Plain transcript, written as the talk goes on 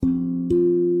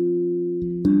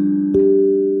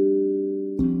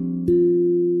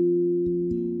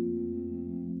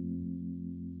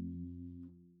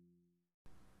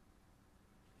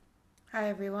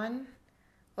everyone.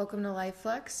 Welcome to Life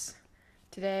Flex.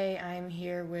 Today I'm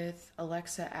here with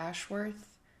Alexa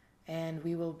Ashworth, and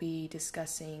we will be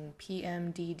discussing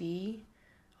PMDD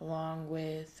along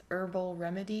with herbal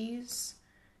remedies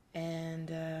and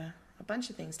a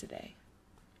bunch of things today.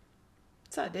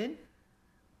 What's up, dude?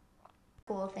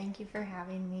 Cool, thank you for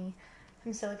having me.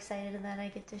 I'm so excited that I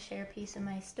get to share a piece of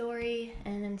my story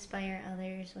and inspire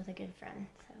others with a good friend.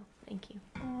 So, thank you.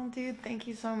 Oh, dude, thank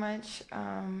you so much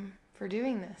for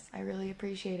doing this. I really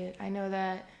appreciate it. I know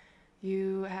that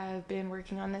you have been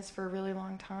working on this for a really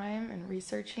long time and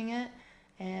researching it,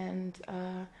 and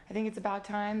I think it's about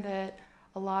time that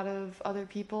a lot of other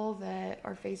people that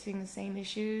are facing the same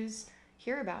issues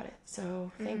hear about it.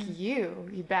 So thank you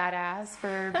badass,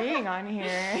 for being on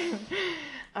here.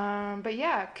 But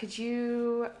yeah, could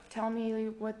you tell me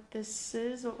what this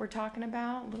is, what we're talking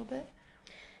about a little bit?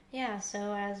 Yeah,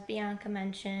 so as Bianca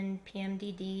mentioned,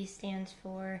 PMDD stands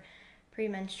for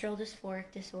premenstrual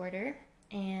dysphoric disorder.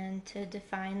 And to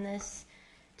define this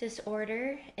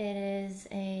disorder, it is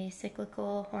a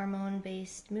cyclical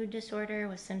hormone-based mood disorder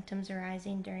with symptoms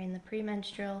arising during the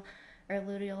premenstrual or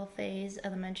luteal phase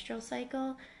of the menstrual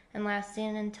cycle and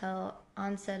lasting until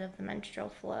onset of the menstrual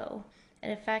flow.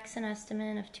 It affects an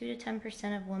estimate of 2 to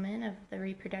 10% of women of the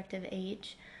reproductive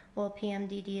age. While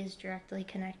PMDD is directly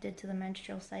connected to the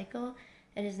menstrual cycle,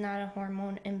 it is not a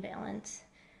hormone imbalance,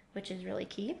 which is really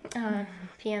key.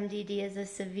 PMDD is a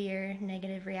severe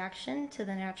negative reaction to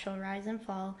the natural rise and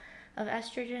fall of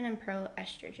estrogen and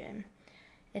proestrogen.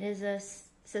 It is a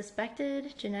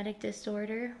suspected genetic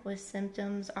disorder with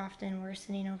symptoms often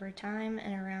worsening over time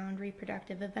and around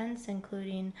reproductive events,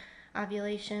 including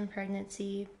ovulation,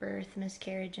 pregnancy, birth,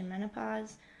 miscarriage, and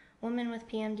menopause. Women with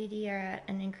PMDD are at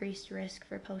an increased risk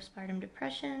for postpartum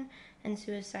depression and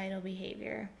suicidal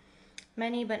behavior.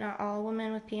 Many, but not all,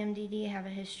 women with PMDD have a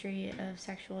history of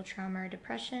sexual trauma or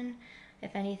depression,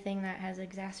 if anything, that has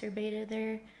exacerbated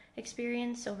their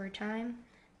experience over time.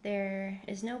 There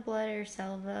is no blood or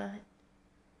saliva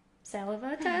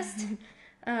test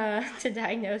to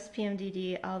diagnose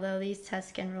PMDD, although these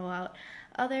tests can rule out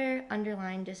other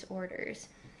underlying disorders,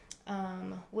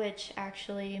 which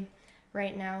actually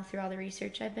right now, through all the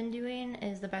research I've been doing,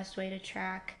 is the best way to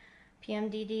track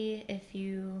PMDD if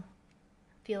you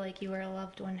feel like you or a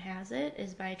loved one has it,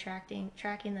 is by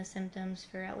tracking the symptoms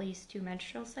for at least 2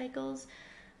 menstrual cycles,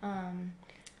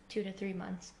 2 to 3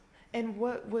 months. And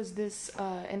what was this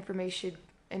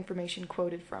information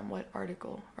quoted from? What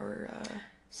article or?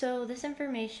 So this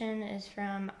information is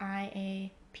from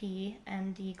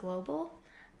IAPMD Global.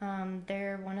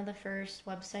 They're one of the first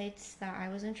websites that I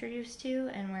was introduced to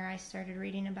and where I started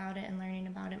reading about it and learning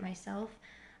about it myself.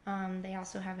 They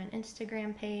also have an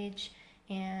Instagram page,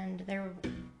 and their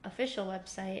official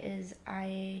website is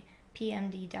iapmd.org.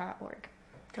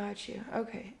 Got you.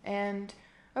 Okay. And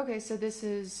okay, so this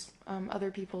is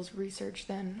other people's research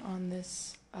then on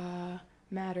this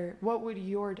matter. What would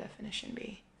your definition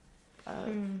be of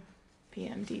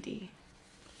PMDD?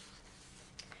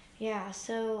 Yeah,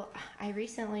 so I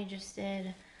recently just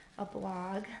did a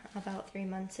blog about 3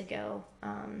 months ago,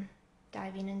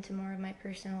 diving into more of my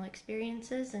personal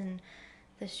experiences and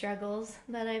the struggles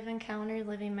that I've encountered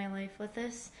living my life with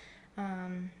this,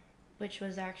 which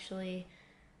was actually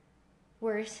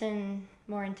worse and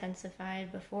more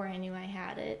intensified before I knew I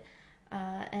had it.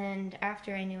 And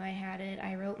after I knew I had it,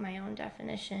 I wrote my own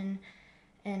definition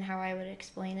and how I would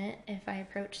explain it if I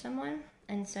approached someone.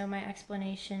 And so my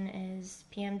explanation is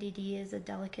PMDD is a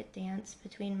delicate dance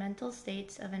between mental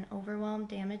states of an overwhelmed,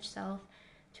 damaged self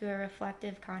to a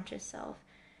reflective, conscious self.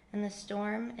 And the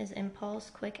storm is impulse,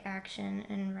 quick action,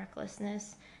 and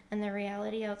recklessness. And the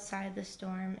reality outside the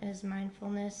storm is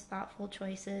mindfulness, thoughtful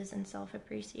choices, and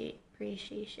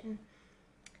self-appreciation.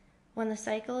 When the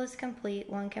cycle is complete,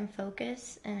 one can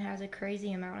focus and has a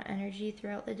crazy amount of energy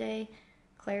throughout the day.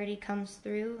 Clarity comes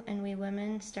through, and we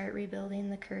women start rebuilding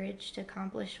the courage to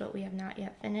accomplish what we have not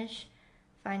yet finished,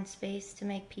 find space to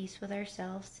make peace with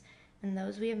ourselves and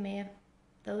those we may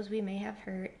have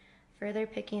hurt, further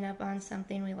picking up on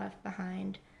something we left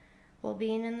behind, while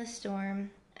being in the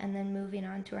storm and then moving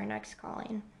on to our next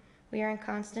calling. We are in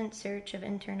constant search of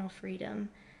internal freedom.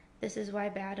 This is why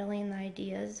battling the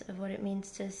ideas of what it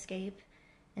means to escape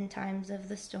in times of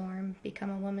the storm become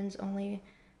a woman's only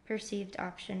perceived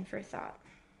option for thought.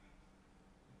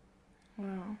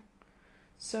 Wow.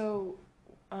 So,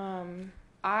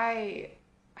 I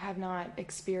have not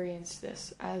experienced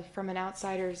this from an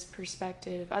outsider's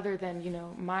perspective, other than,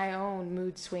 my own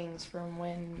mood swings from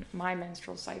when my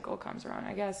menstrual cycle comes around.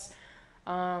 I guess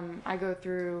I go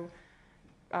through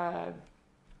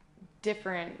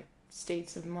different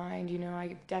states of mind.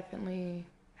 I definitely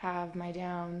have my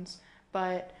downs,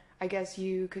 but I guess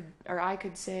you could, or I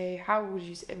could say, how would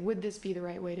you say, would this be the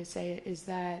right way to say it, is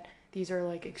that these are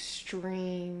like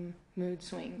extreme mood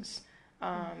swings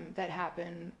that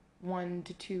happen 1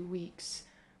 to 2 weeks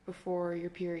before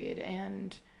your period,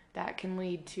 and that can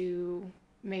lead to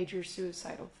major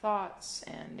suicidal thoughts,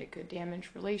 and it could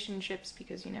damage relationships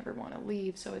because you never want to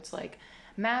leave. So it's like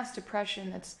mass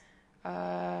depression that's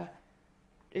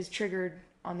is triggered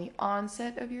on the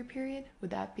onset of your period.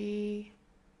 Would that be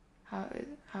how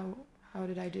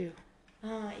did I do?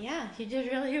 Yeah, you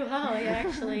did really well. You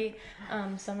actually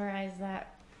summarized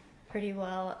that pretty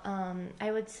well.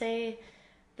 I would say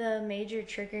the major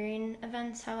triggering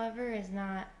events, however, is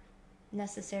not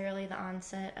necessarily the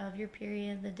onset of your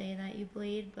period, the day that you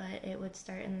bleed, but it would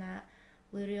start in that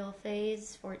luteal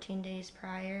phase 14 days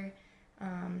prior.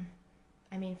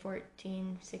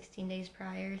 16 days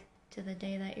prior to the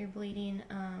day that you're bleeding.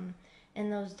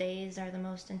 And those days are the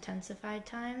most intensified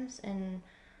times, and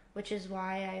which is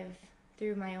why I've,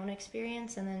 through my own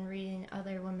experience and then reading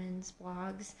other women's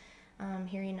blogs,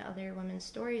 hearing other women's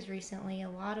stories recently, a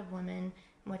lot of women,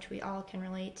 which we all can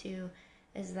relate to,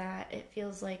 is that it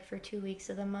feels like for 2 weeks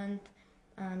of the month,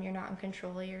 you're not in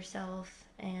control of yourself,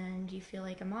 and you feel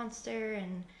like a monster,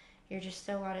 and you're just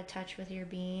so out of touch with your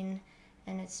being,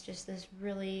 and it's just this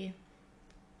really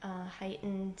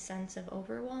heightened sense of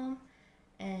overwhelm,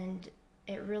 and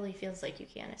it really feels like you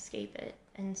can't escape it.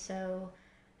 And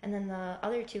then the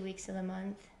other 2 weeks of the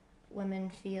month, women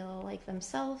feel like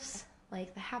themselves,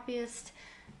 like the happiest.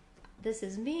 This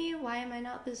is me, why am I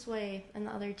not this way in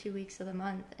the other 2 weeks of the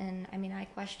month? And I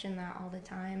question that all the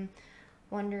time,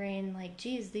 wondering like,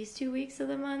 geez, these 2 weeks of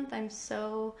the month, I'm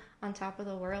so on top of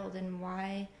the world, and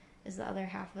why is the other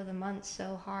half of the month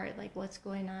so hard? Like, what's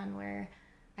going on where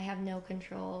I have no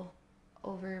control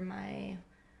over my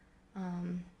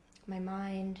my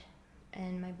mind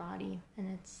and my body?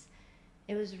 And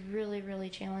it was really, really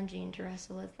challenging to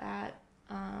wrestle with that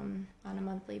on a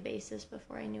monthly basis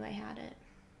before I knew I had it.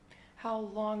 How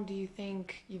long do you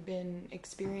think you've been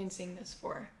experiencing this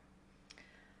for?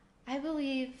 I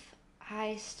believe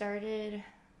I started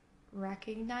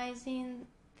recognizing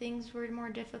things were more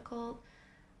difficult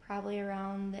probably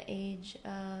around the age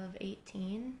of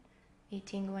 18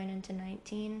 going into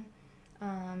 19,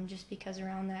 just because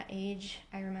around that age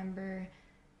I remember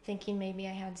thinking maybe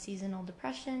I had seasonal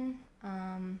depression.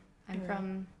 I'm Right.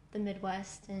 from the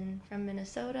Midwest and from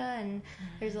Minnesota, and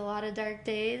there's a lot of dark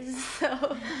days,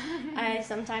 so I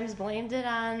sometimes blamed it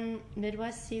on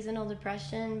Midwest seasonal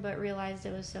depression, but realized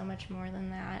it was so much more than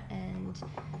that, and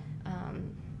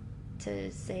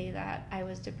to say that I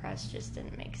was depressed just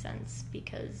didn't make sense,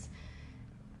 because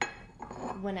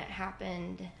when it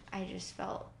happened, I just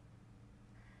felt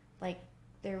like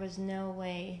there was no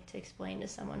way to explain to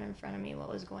someone in front of me what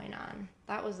was going on.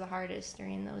 That was the hardest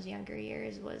during those younger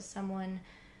years, was someone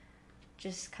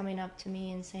just coming up to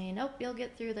me and saying, "Oh, you'll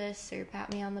get through this," or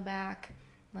pat me on the back,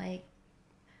 like,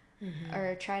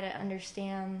 or try to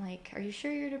understand, like, "Are you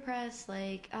sure you're depressed?"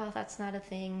 Like, "Oh, that's not a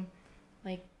thing.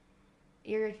 Like,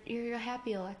 you're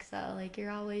happy, Alexa. Like, you're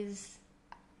always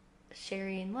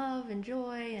sharing love and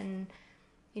joy, and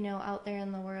out there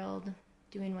in the world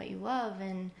doing what you love."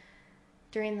 And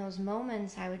during those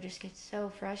moments, I would just get so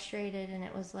frustrated, and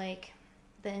it was like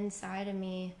the inside of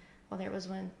me, whether it was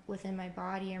within my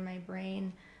body or my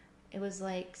brain, it was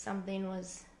like something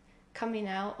was coming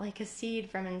out like a seed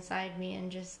from inside me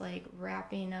and just like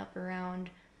wrapping up around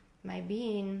my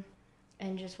being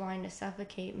and just wanting to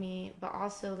suffocate me. But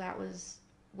also that was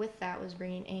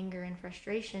bringing anger and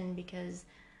frustration, because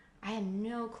I had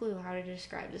no clue how to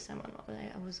describe to someone what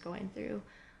I was going through.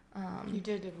 You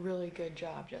did a really good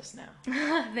job just now.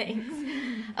 Thanks.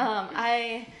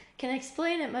 I can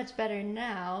explain it much better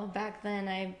now. Back then,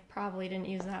 I probably didn't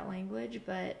use that language,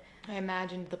 but I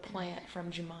imagined the plant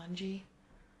from Jumanji.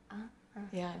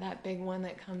 Yeah, that big one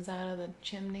that comes out of the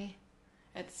chimney.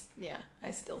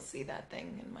 I still see that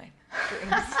thing in my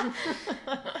dreams.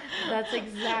 That's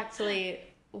exactly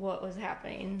what was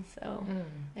happening. So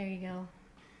there you go.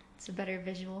 It's a better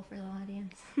visual for the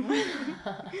audience.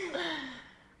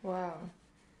 Wow.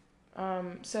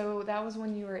 So that was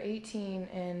when you were 18,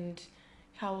 and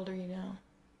how old are you now?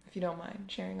 If you don't mind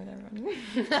sharing with everyone.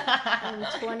 I'm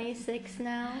 26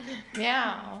 now.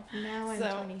 Yeah. Now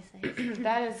I'm 26.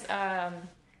 That is a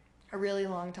really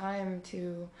long time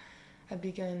to have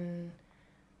begun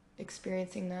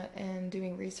experiencing that and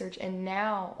doing research, and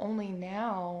only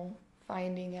now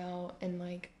finding out and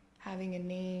like having a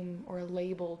name or a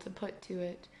label to put to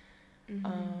it,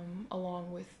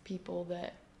 along with people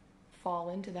that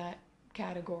fall into that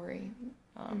category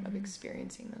of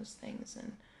experiencing those things.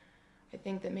 And I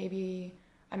think that maybe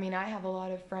I mean, I have a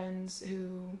lot of friends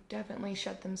who definitely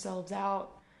shut themselves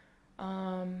out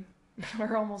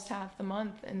for almost half the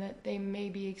month, and that they may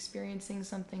be experiencing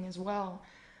something as well.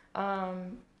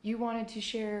 You wanted to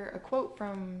share a quote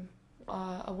from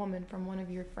a woman from one of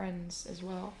your friends as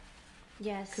well.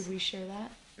 Yes. Could we share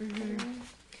that? Mm-hmm.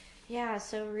 Yeah,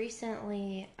 so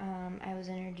recently I was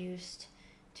introduced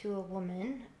to a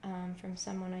woman from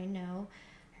someone I know.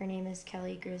 Her name is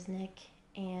Kelly Grisnick,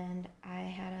 and I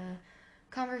had a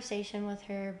conversation with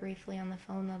her briefly on the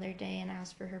phone the other day and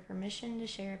asked for her permission to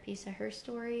share a piece of her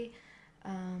story,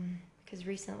 because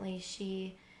recently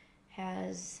she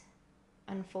has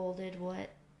unfolded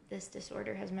what this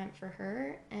disorder has meant for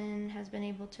her and has been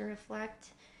able to reflect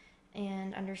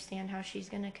and understand how she's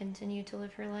going to continue to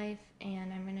live her life.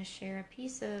 And I'm going to share a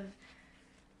piece of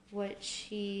what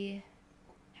she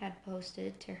had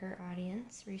posted to her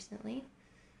audience recently.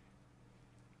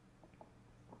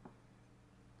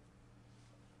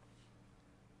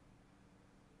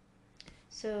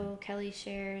 So Kelly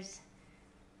shares,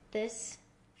 "This,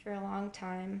 for a long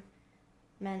time,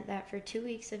 meant that for 2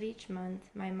 weeks of each month,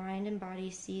 my mind and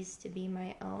body ceased to be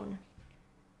my own."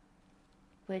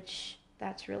 Which,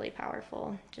 that's really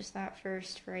powerful. Just that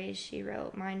first phrase she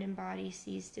wrote, "mind and body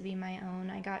ceased to be my own."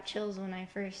 I got chills when I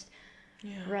first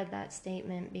read that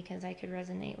statement because I could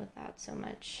resonate with that so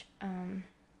much.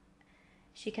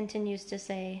 She continues to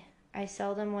say, "I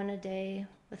seldom went a day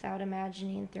without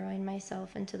imagining throwing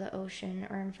myself into the ocean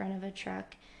or in front of a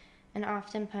truck, and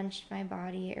often punched my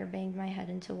body or banged my head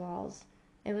into walls.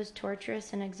 It was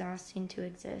torturous and exhausting to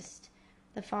exist.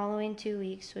 The following 2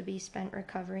 weeks would be spent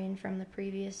recovering from the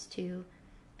previous 2,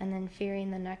 and then fearing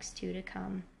the next 2 to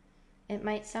come. It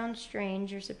might sound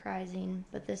strange or surprising,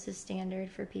 but this is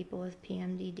standard for people with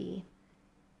PMDD."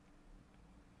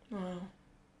 Wow.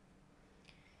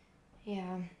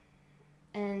 Yeah.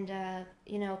 And,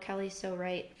 Kelly's so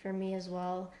right for me as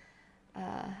well.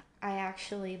 I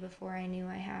actually, before I knew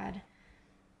I had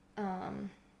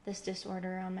this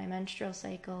disorder on my menstrual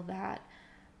cycle, that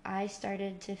I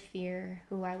started to fear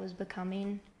who I was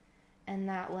becoming, and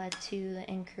that led to the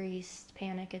increased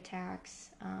panic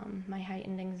attacks, my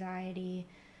heightened anxiety,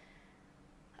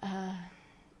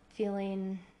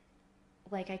 feeling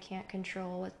like I can't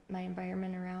control what my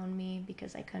environment around me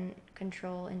because I couldn't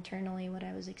control internally what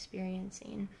I was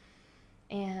experiencing.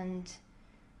 And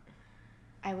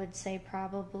I would say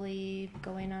probably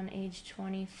going on age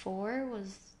 24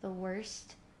 was the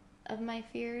worst of my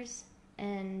fears.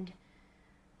 And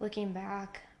looking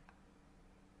back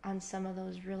on some of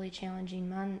those really challenging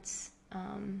months,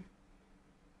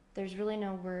 there's really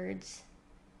no words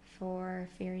for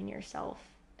fearing yourself.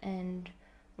 And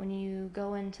when you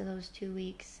go into those 2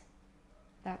 weeks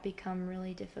that become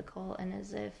really difficult, and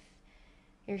as if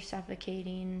you're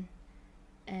suffocating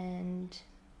and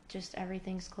just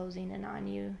everything's closing in on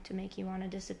you to make you want to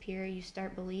disappear, you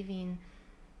start believing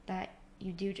that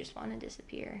you do just want to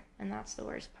disappear, and that's the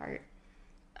worst part.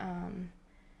 And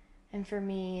for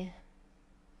me,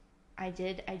 I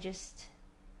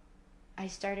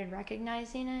started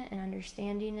recognizing it and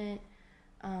understanding it,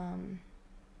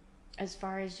 as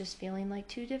far as just feeling like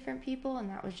 2 different people, and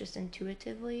that was just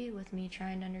intuitively with me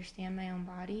trying to understand my own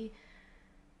body.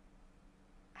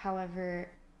 However,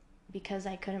 because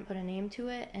I couldn't put a name to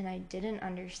it and I didn't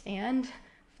understand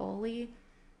fully,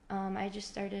 I just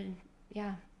started,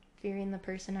 fearing the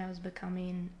person I was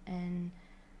becoming. And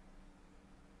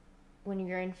when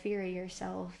you're in fear of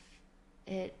yourself,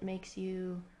 it makes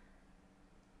you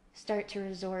start to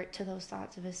resort to those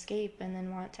thoughts of escape and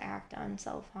then want to act on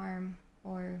self-harm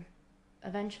or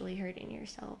eventually hurting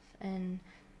yourself. And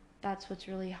that's what's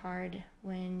really hard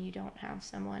when you don't have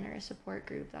someone or a support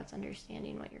group that's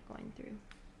understanding what you're going through.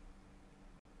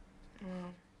 Wow.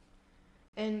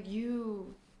 And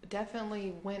you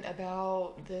definitely went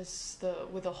about this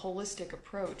with a holistic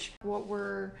approach. What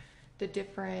were the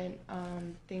different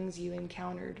things you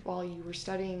encountered while you were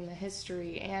studying the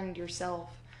history and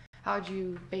yourself? How'd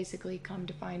you basically come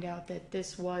to find out that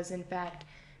this was in fact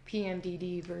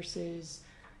PMDD versus,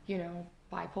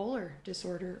 bipolar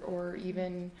disorder? Or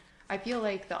even, I feel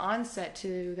like the onset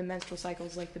to the menstrual cycle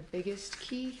is like the biggest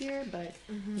key here, but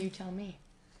you tell me.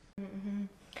 Mm-hmm.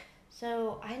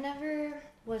 So I never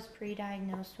was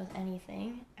pre-diagnosed with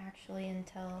anything, actually,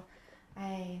 until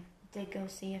I did go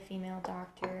see a female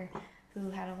doctor who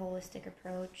had a holistic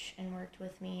approach and worked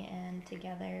with me, and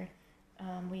together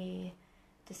we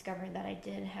discovered that I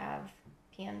did have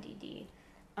PMDD.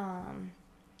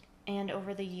 And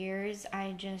over the years,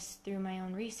 I just, through my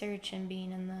own research and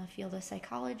being in the field of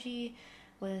psychology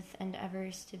with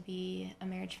endeavors to be a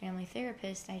marriage family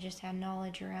therapist, I just had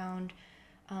knowledge around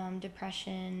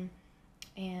depression,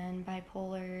 and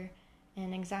bipolar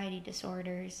and anxiety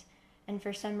disorders. And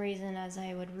for some reason, as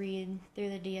I would read through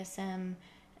the DSM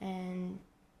and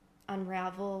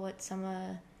unravel what some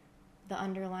of the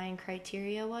underlying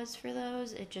criteria was for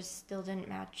those, it just still didn't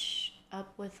match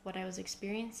up with what I was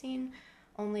experiencing,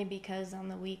 only because on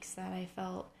the weeks that I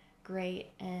felt great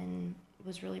and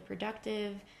was really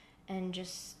productive and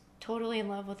just totally in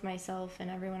love with myself and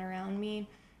everyone around me,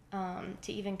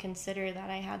 to even consider that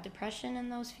I had depression in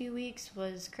those few weeks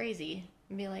was crazy.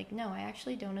 And be like, no, I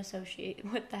actually don't associate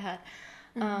with that.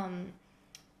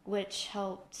 Which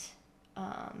helped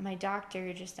my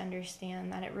doctor just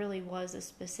understand that it really was a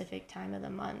specific time of the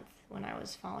month when I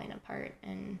was falling apart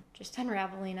and just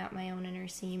unraveling at my own inner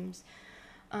seams.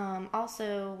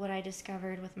 Also, what I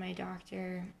discovered with my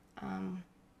doctor,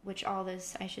 which all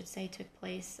this, I should say, took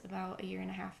place about 1.5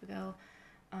 years ago,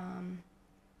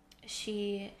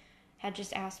 she had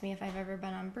just asked me if I've ever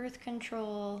been on birth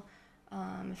control,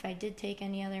 if I did take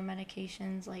any other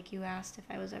medications, like you asked if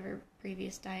I was ever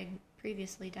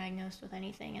previously diagnosed with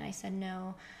anything, and I said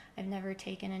no, I've never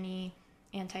taken any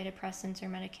antidepressants or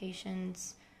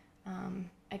medications,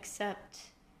 except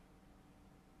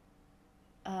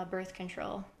birth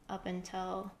control up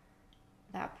until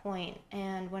that point.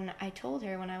 And when I told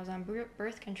her when I was on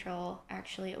birth control,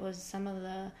 actually it was some of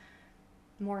the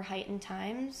more heightened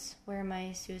times where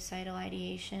my suicidal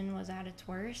ideation was at its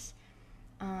worst.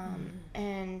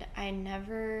 And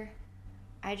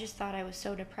I just thought I was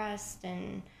so depressed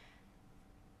and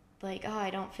like, oh, I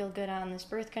don't feel good on this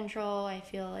birth control. I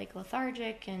feel like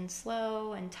lethargic and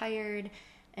slow and tired,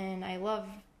 and I love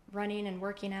running and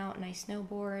working out, and I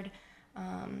snowboard.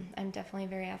 I'm definitely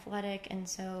very athletic, and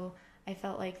so I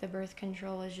felt like the birth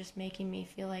control was just making me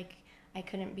feel like I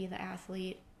couldn't be the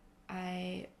athlete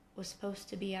I was supposed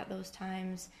to be at those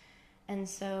times. And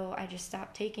so I just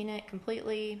stopped taking it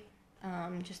completely,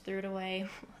 just threw it away.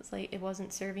 It was like it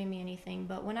wasn't serving me anything.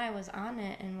 But when I was on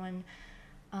it, and when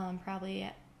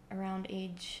probably around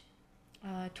age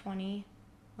 20,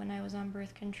 when I was on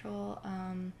birth control,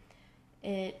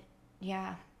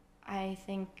 I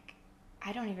think,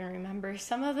 I don't even remember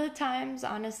some of the times.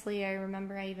 Honestly, I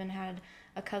remember I even had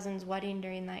a cousin's wedding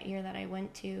during that year that I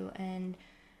went to, and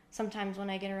sometimes when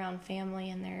I get around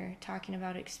family and they're talking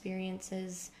about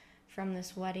experiences from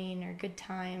this wedding or good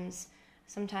times,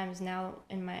 sometimes now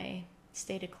in my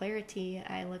state of clarity,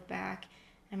 I look back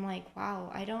and I'm like,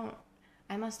 wow,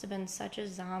 I must have been such a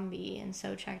zombie and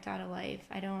so checked out of life.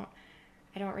 I don't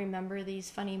remember these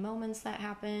funny moments that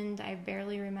happened. I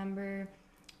barely remember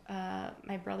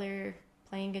my brother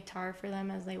playing guitar for them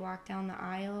as they walked down the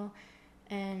aisle.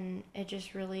 And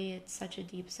it's such a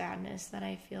deep sadness that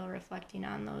I feel reflecting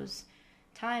on those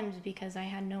times, because I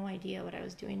had no idea what I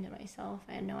was doing to myself.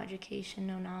 I had no education,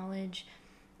 no knowledge.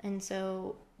 And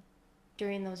so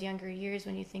during those younger years,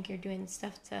 when you think you're doing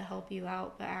stuff to help you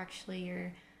out, but actually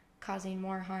you're causing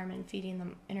more harm and feeding the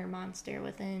inner monster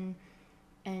within,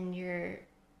 and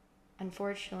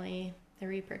unfortunately, the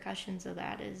repercussions of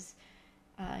that is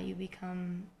you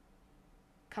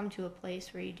come to a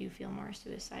place where you do feel more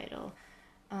suicidal.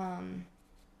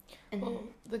 Well,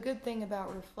 the good thing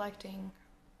about reflecting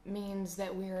means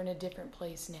that we're in a different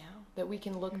place now, that we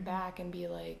can look back and be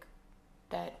like,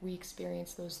 that we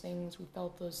experienced those things, we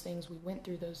felt those things, we went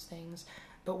through those things,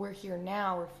 but we're here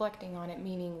now reflecting on it,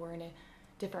 meaning we're in a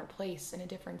different place, in a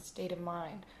different state of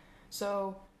mind.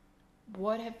 So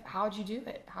how'd you do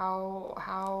it? How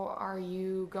are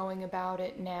you going about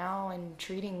it now and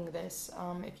treating this?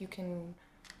 If you can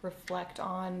reflect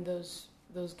on those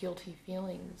guilty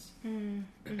feelings.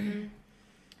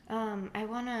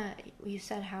 You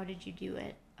said, how did you do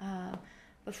it?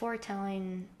 Before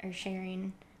telling or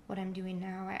sharing what I'm doing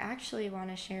now, I actually want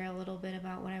to share a little bit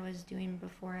about what I was doing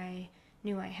before I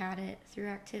knew I had it, through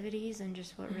activities and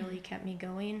just what really kept me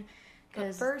going.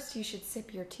 But first, you should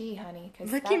sip your tea, honey.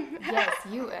 Yes,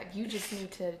 you just need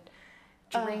to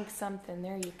drink something.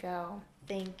 There you go.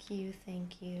 Thank you.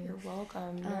 You're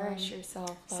welcome. Nourish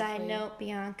yourself. Side note,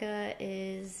 Bianca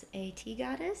is a tea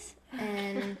goddess,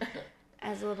 and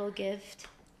as a little gift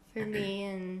for me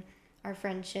and our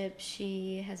friendship,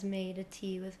 she has made a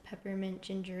tea with peppermint,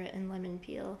 ginger, and lemon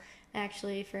peel.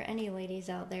 Actually, for any ladies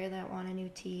out there that want a new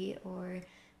tea or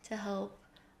to help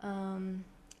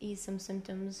ease some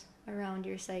symptoms around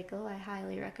your cycle, I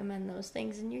highly recommend those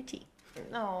things in your tea.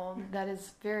 No, that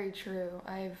is very true.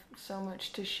 I have so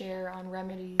much to share on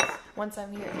remedies once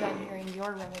I'm done hearing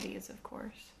your remedies, of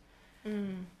course.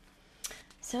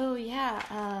 So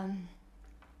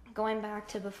going back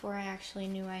to before I actually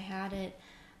knew I had it,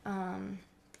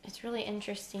 it's really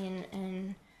interesting.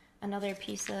 In another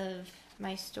piece of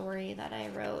my story that I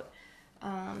wrote,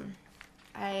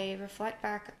 I reflect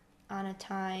back on a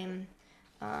time,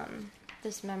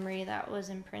 this memory that was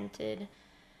imprinted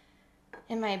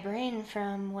in my brain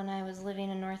from when I was living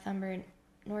in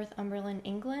Northumberland,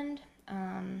 England.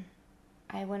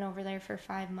 I went over there for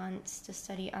 5 months to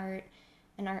study art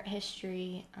and art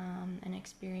history, and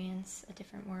experience a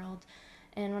different world.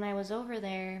 And when I was over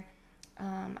there,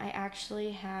 I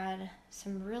actually had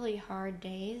some really hard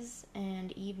days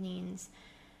and evenings,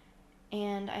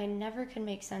 and I never could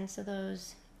make sense of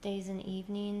those days and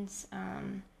evenings.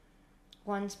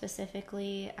 One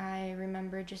specifically, I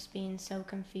remember just being so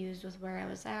confused with where I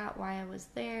was at, why I was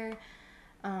there,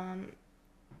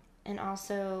 and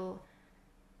also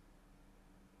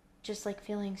just like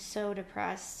feeling so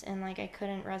depressed, and like I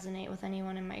couldn't resonate with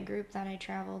anyone in my group that I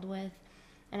traveled with.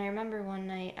 And I remember one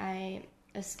night I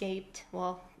escaped,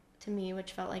 well, to me,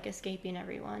 which felt like escaping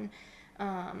everyone.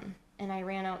 And I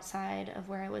ran outside of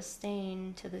where I was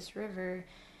staying to this river.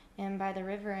 And by the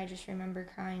river, I just remember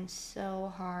crying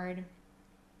so hard.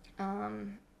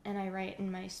 And I write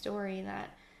in my story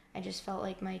that I just felt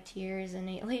like my tears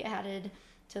innately added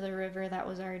to the river that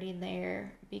was already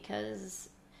there, because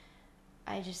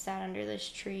I just sat under this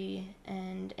tree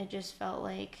and it just felt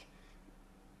like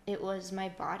it was my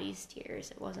body's tears.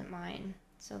 It wasn't mine.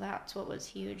 So that's what was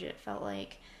huge. It felt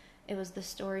like it was the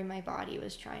story my body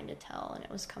was trying to tell, and it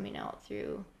was coming out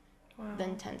through the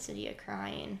intensity of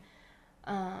crying.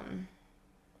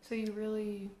 So you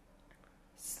really,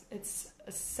 it's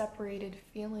a separated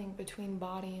feeling between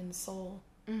body and soul.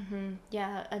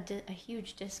 Yeah, a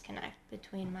huge disconnect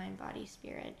between mind, body,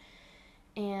 spirit.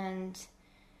 And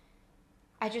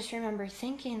I just remember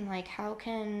thinking, like, how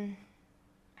can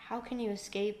you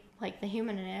escape, like, the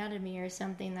human anatomy or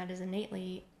something that is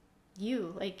innately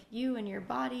you, like you and your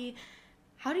body?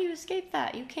 How do you escape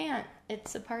that? You can't.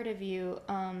 It's a part of you.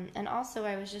 And also,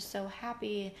 I was just so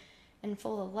happy and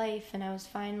full of life, and I was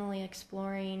finally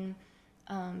exploring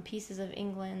pieces of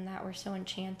England that were so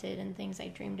enchanted, and things I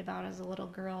dreamed about as a little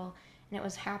girl, and it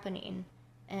was happening.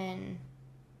 And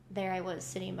there I was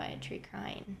sitting by a tree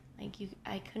crying.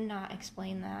 I could not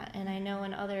explain that. And I know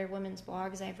in other women's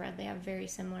blogs I've read, they have very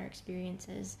similar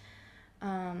experiences.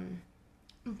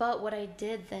 But what I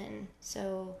did then,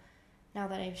 so now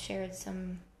that I've shared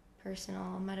some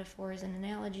personal metaphors and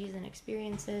analogies and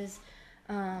experiences,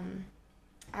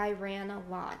 I ran a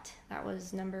lot. That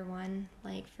was number one.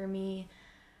 Like, for me,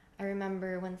 I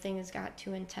remember when things got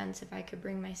too intense, if I could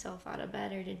bring myself out of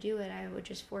bed or to do it, I would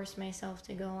just force myself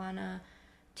to go on a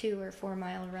 2 or 4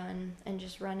 mile run and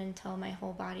just run until my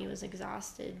whole body was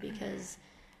exhausted, because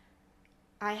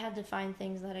I had to find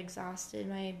things that exhausted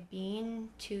my being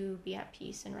to be at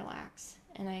peace and relax.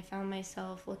 And I found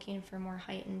myself looking for more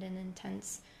heightened and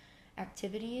intense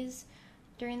activities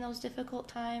during those difficult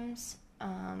times,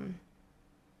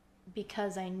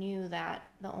 because I knew that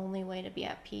the only way to be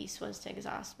at peace was to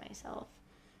exhaust myself.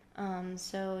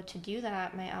 So to do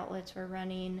that, my outlets were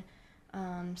running,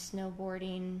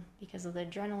 snowboarding, because of the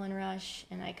adrenaline rush,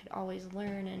 and I could always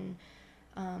learn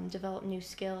and develop new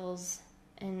skills,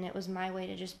 and it was my way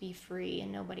to just be free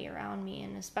and nobody around me.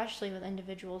 And especially with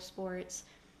individual sports,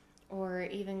 or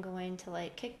even going to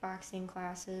like kickboxing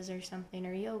classes or something,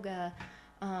 or yoga,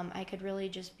 I could really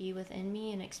just be within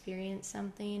me and experience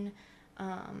something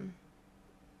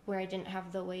where I didn't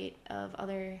have the weight of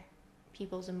other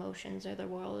people's emotions or the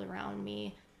world around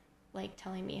me like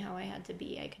telling me how I had to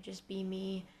be. I could just be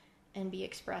me and be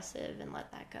expressive and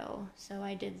let that go. So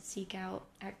I did seek out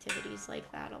activities like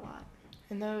that a lot.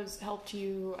 And those helped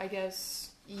you, I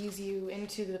guess, ease you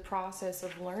into the process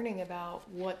of learning about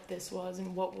what this was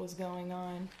and what was going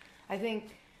on. I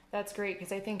think that's great,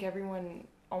 because I think everyone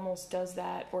almost does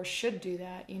that, or should do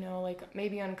that, you know, like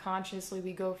maybe unconsciously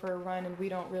we go for a run and we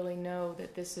don't really know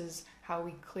that this is how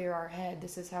we clear our head,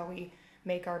 this is how we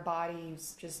make our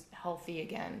bodies just healthy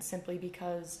again, simply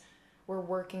because we're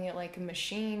working it like a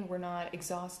machine. We're not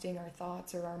exhausting our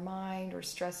thoughts or our mind or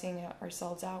stressing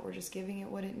ourselves out. We're just giving it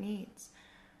what it needs.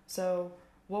 So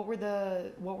what were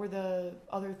the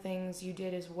other things you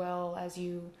did as well as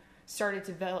you started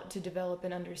to develop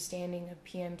an understanding of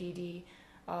PMDD,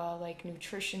 like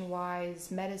nutrition-wise,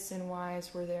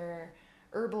 medicine-wise? Were there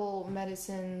herbal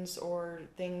medicines or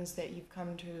things that you've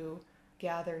come to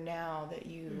gather now that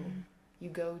you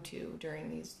go to during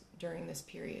this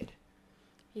period?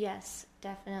 Yes,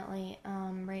 definitely.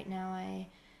 Right now I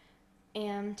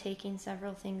am taking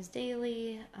several things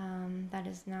daily. That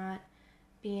is not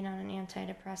being on an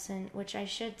antidepressant, which I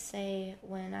should say,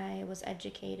 when I was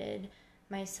educated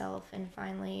myself and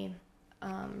finally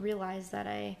realized that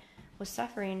I was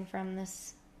suffering from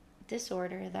this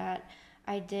disorder, that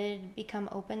I did become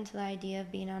open to the idea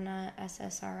of being on a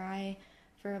SSRI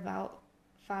for about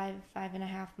five and a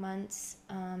half months,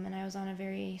 and I was on a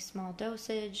very small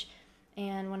dosage.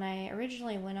 And when I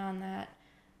originally went on that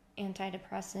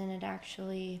antidepressant, it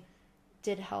actually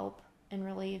did help and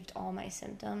relieved all my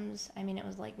symptoms. I mean, it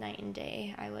was like night and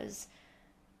day. I was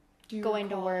going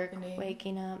to work,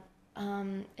 waking up.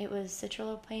 It was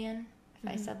citralopam, if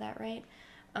I said that right.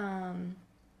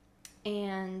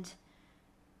 And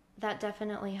that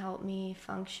definitely helped me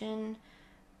function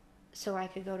so I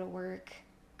could go to work.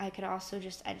 I could also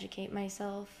just educate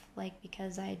myself, like,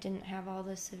 because I didn't have all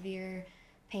the severe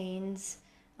pains,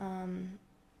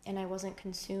 and I wasn't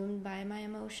consumed by my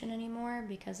emotion anymore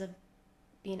because of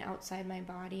being outside my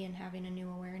body and having a new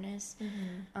awareness.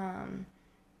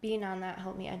 Being on that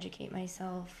helped me educate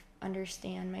myself,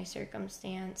 understand my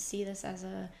circumstance, see this as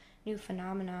a new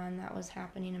phenomenon that was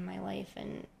happening in my life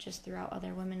and just throughout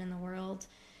other women in the world.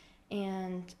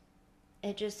 And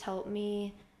it just helped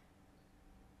me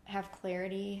have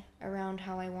clarity around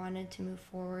how I wanted to move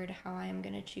forward, how I am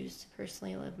going to choose to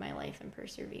personally live my life and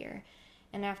persevere.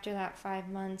 And after that 5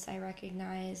 months, I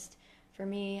recognized, for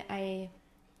me, I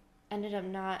ended up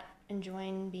not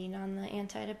enjoying being on the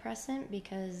antidepressant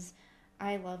because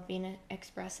I love being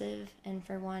expressive. And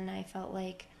for one, I felt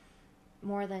like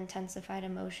more the intensified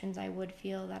emotions I would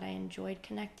feel that I enjoyed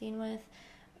connecting with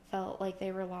felt like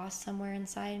they were lost somewhere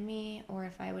inside me. Or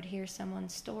if I would hear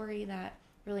someone's story that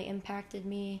really impacted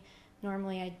me,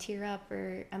 normally I'd tear up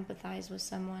or empathize with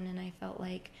someone, and I felt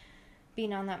like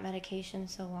being on that medication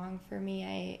so long for me,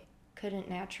 I couldn't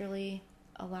naturally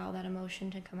allow that emotion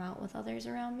to come out with others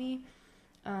around me.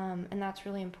 And that's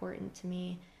really important to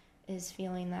me, is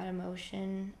feeling that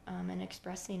emotion and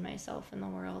expressing myself in the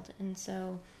world.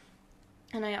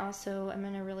 And I also am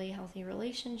in a really healthy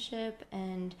relationship,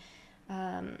 and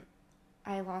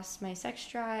I lost my sex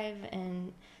drive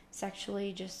and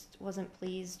sexually just wasn't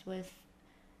pleased with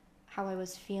how I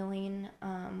was feeling,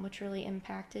 which really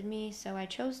impacted me. So I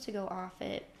chose to go off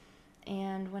it.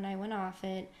 And when I went off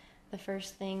it, the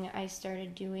first thing I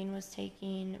started doing was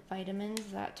taking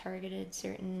vitamins that targeted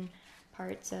certain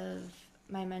parts of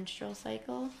my menstrual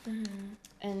cycle.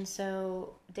 And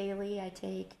so daily I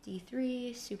take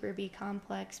D3, Super B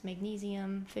complex,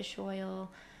 magnesium, fish oil.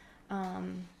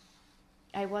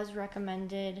 I was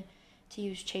recommended to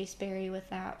use chasteberry with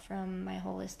that from my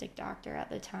holistic doctor at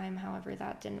the time. However,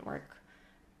 that didn't work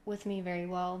with me very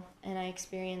well, and I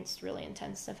experienced really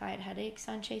intensified headaches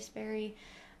on chasteberry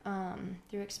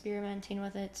through experimenting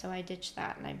with it, so I ditched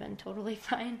that and I've been totally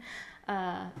fine.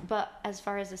 But as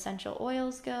far as essential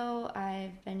oils go,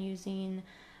 I've been using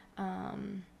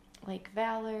like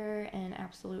Valor and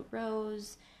Absolute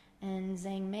Rose and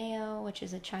Zhang Mayo, which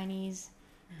is a Chinese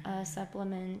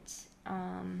supplement.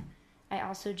 I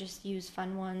also just use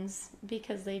Fun Ones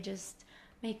because they just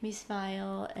make me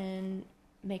smile and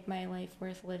make my life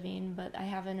worth living. But I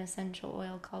have an essential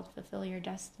oil called Fulfill Your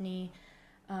Destiny,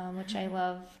 which I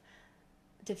love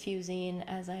diffusing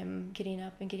as I'm getting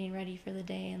up and getting ready for the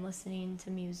day and listening to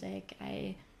music.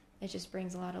 It just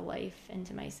brings a lot of life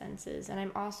into my senses. And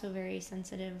I'm also very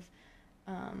sensitive,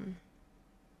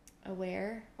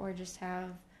 aware, or just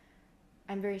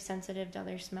I'm very sensitive to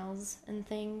other smells and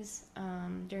things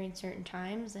during certain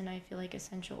times, and I feel like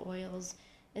essential oils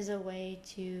is a way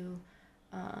to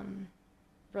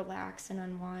relax and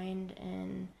unwind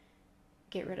and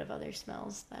get rid of other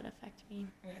smells that affect me.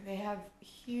 They have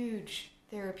huge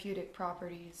therapeutic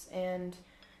properties, and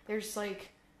there's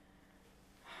like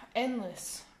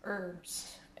endless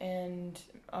herbs and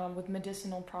with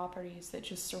medicinal properties that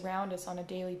just surround us on a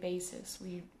daily basis.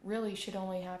 We really should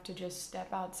only have to just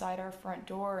step outside our front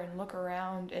door and look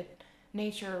around at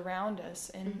nature around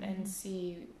us and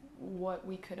see what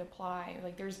we could apply.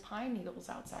 Like, there's pine needles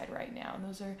outside right now, and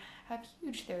those have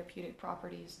huge therapeutic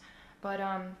properties. But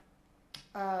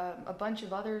a bunch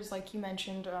of others, like you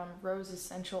mentioned, rose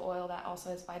essential oil that also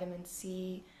has vitamin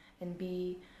C and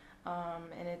B.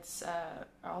 And it's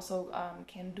also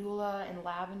candula and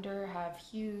lavender have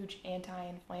huge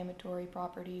anti-inflammatory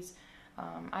properties.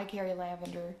 I carry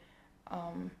lavender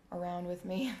around with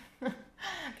me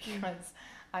because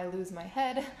I lose my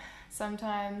head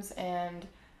sometimes, and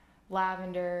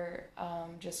lavender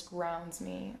just grounds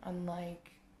me,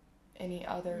 unlike any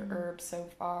other herb so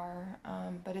far.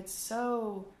 But it's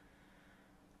so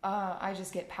I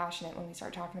just get passionate when we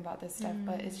start talking about this stuff,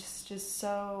 but it's just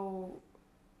so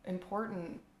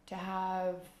important to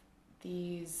have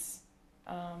these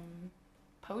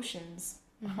potions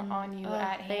on you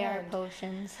at hand. They are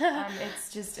potions.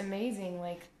 It's just amazing.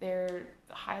 Like, they're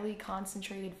highly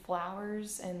concentrated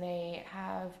flowers, and they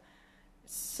have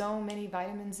so many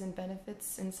vitamins and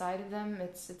benefits inside of them.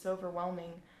 It's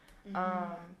overwhelming.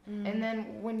 And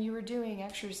then when you were doing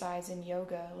exercise and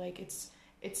yoga, like it's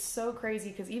so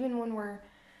crazy because even when we're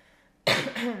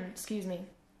excuse me,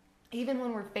 even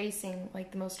when we're facing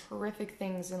like the most horrific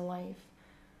things in life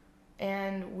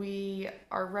and we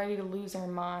are ready to lose our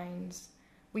minds,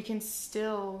 we can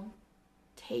still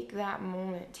take that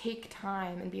moment, take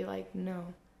time and be like,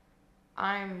 no,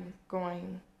 I'm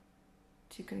going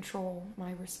to control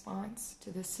my response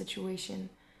to this situation,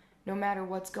 no matter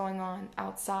what's going on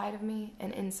outside of me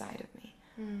and inside of me.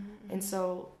 And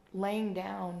so laying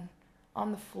down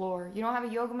on the floor, you don't have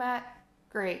a yoga mat?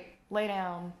 Great, lay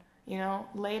down,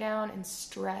 lay down and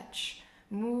stretch,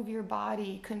 move your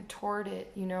body, contort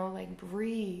it, like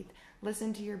breathe,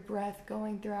 listen to your breath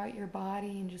going throughout your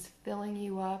body and just filling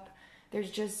you up.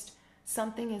 There's just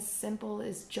something as simple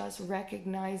as just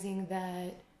recognizing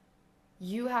that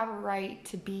you have a right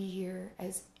to be here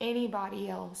as anybody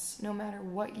else, no matter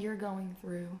what you're going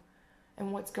through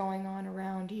and what's going on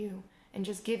around you. And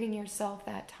just giving yourself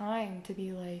that time to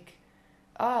be like,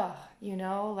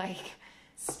 like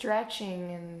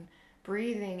stretching and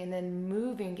breathing and then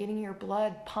moving, getting your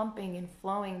blood pumping and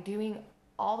flowing, doing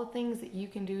all the things that you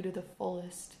can do to the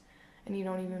fullest. And you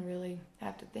don't even really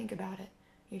have to think about it.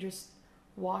 You're just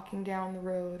walking down the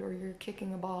road, or you're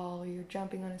kicking a ball, or you're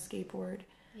jumping on a skateboard.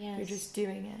 Yes. You're just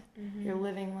doing it. You're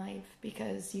living life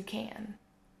because you can,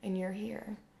 and you're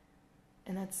here,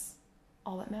 and that's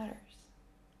all that matters.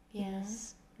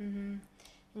 Yes. And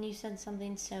you said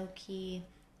something so key,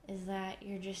 is that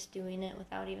you're just doing it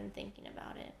without even thinking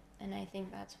about it. And I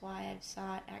think that's why I've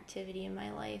sought activity in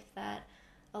my life that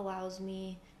allows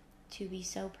me to be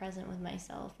so present with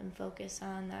myself and focus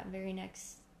on that very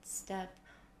next step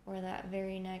or that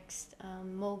very next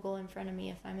mogul in front of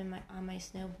me if I'm on my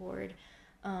snowboard.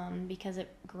 Because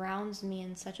it grounds me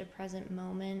in such a present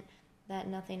moment that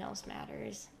nothing else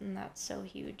matters, and that's so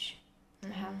huge to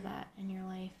have that in your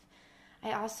life.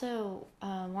 I also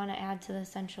want to add to the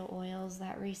essential oils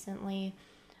that recently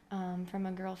from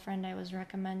a girlfriend I was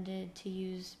recommended to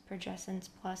use Progessence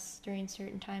Plus during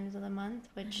certain times of the month,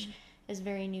 which is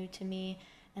very new to me.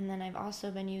 And then I've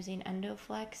also been using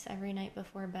Endoflex every night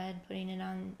before bed, putting it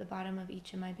on the bottom of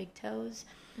each of my big toes,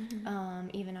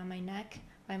 even on my neck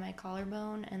by my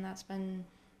collarbone, and that's been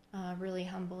really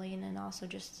humbling and also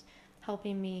just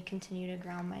helping me continue to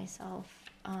ground myself.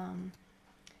 And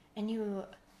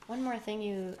one more thing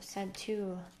you said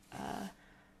too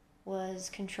was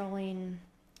controlling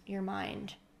your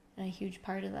mind, and a huge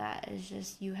part of that is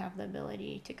just you have the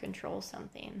ability to control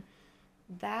something.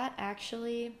 That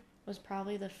actually was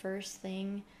probably the first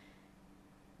thing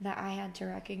that I had to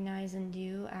recognize and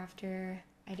do after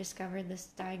I discovered this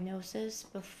diagnosis,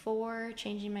 before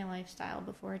changing my lifestyle,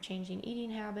 before changing eating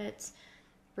habits,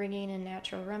 bringing in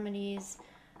natural remedies.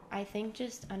 I think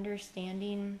just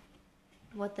understanding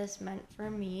what this meant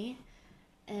for me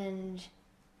and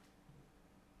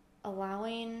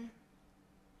allowing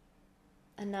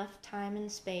enough time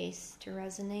and space to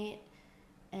resonate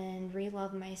and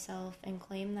re-love myself and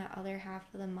claim that other half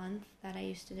of the month that I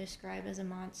used to describe as a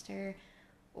monster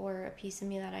or a piece of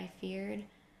me that I feared.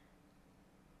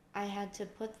 I had to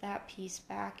put that piece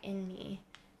back in me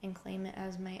and claim it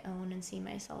as my own and see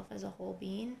myself as a whole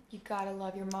being. You gotta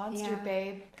love your monster,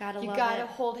 babe. You gotta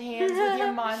hold hands with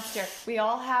your monster. We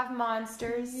all have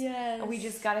monsters. Yes. And we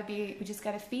just gotta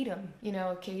feed them,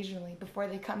 occasionally before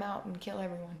they come out and kill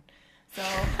everyone. So,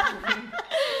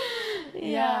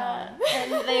 yeah.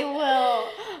 And they will.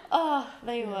 Oh,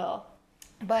 they will.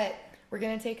 But we're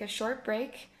gonna take a short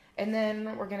break, and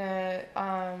then we're gonna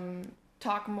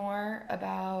talk more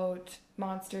about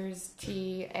Monsters,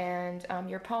 tea, and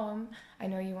your poem. I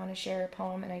know you want to share a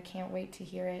poem, and I can't wait to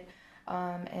hear it.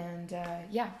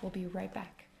 We'll be right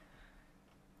back.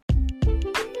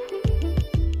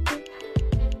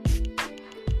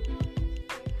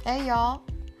 Hey, y'all.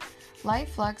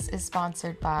 Life Flux is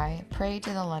sponsored by Pray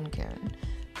to the Luncoon.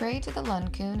 Pray to the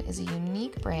Luncoon is a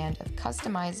unique brand of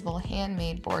customizable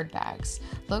handmade board bags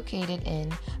located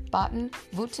in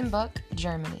Baden-Württemberg,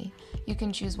 Germany. You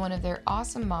can choose one of their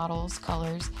awesome models,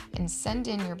 colors, and send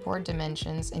in your board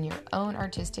dimensions and your own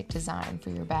artistic design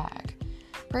for your bag.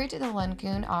 Pray to the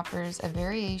Luncoon offers a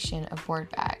variation of board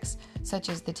bags, such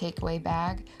as the takeaway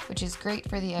bag, which is great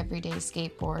for the everyday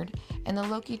skateboard, and the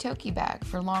Loki Toki bag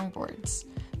for longboards.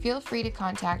 Feel free to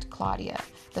contact Claudia,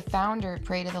 the founder of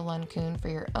Pray to the Luncoon, for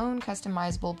your own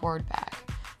customizable board bag.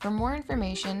 For more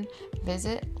information,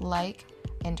 visit,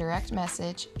 and direct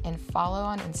message and follow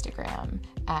on Instagram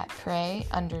at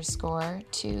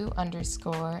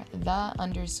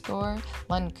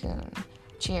pray_to_the_Luncoon.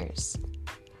 Cheers.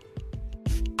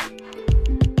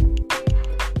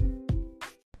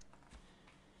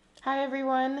 Hi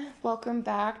everyone, welcome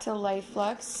back to Life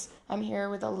Flux. I'm here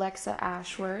with Alexa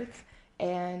Ashworth,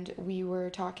 and we were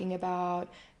talking about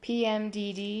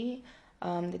PMDD,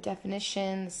 the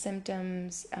definition, the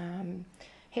symptoms,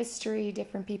 history,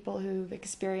 different people who've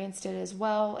experienced it as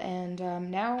well, and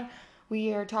now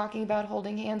we are talking about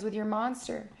holding hands with your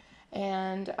monster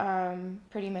and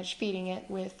pretty much feeding it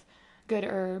with good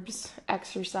herbs,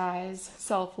 exercise,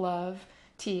 self-love,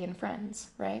 tea, and friends,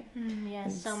 right?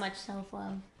 Yes, so much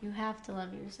self-love. You have to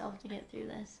love yourself to get through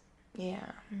this.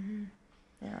 Yeah. Mm-hmm.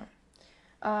 Yeah.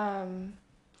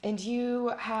 And you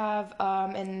have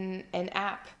an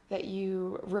app that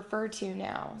you refer to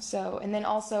now. So, and then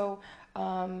also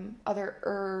other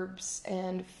herbs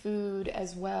and food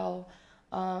as well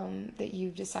that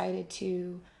you've decided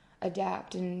to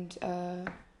adapt and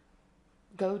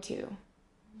go to.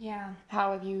 Yeah.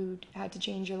 How have you had to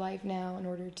change your life now in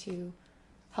order to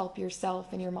help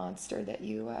yourself and your monster that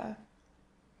you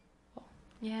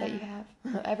that you have?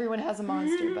 Everyone has a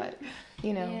monster, but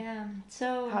Yeah.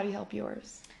 So how do you help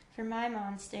yours? for my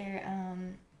monster,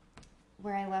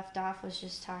 where I left off was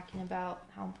just talking about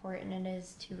how important it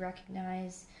is to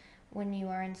recognize when you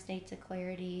are in states of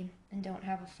clarity and don't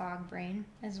have a fog brain,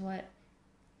 is what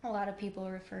a lot of people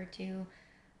refer to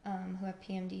who have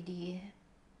PMDD,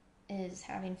 is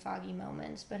having foggy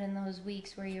moments. But in those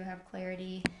weeks where you have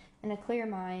clarity and a clear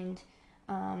mind,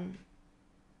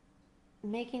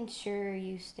 making sure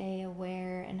you stay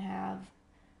aware and have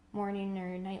morning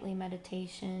or nightly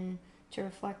meditation to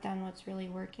reflect on what's really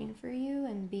working for you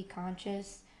and be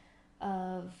conscious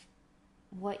of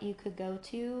what you could go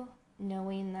to,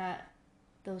 knowing that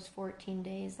those 14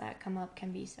 days that come up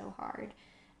can be so hard.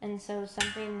 And so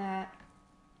something that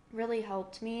really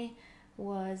helped me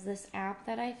was this app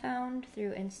that I found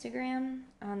through Instagram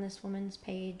on this woman's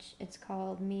page. It's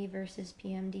called Me versus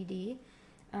PMDD.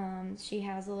 She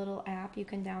has a little app you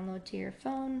can download to your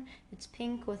phone. It's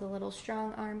pink with a little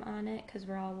strong arm on it because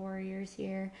we're all warriors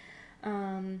here.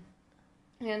 And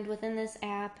within this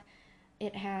app,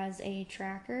 it has a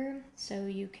tracker so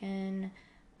you can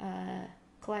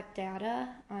collect data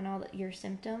on all your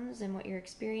symptoms and what you're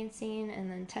experiencing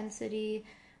and the intensity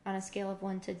on a scale of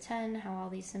 1 to 10, how all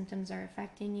these symptoms are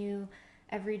affecting you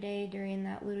every day during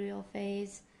that luteal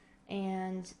phase.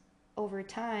 And over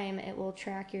time, it will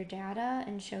track your data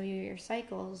and show you your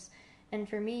cycles. And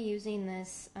for me, using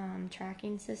this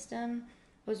tracking system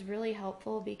was really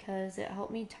helpful because it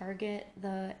helped me target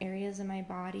the areas of my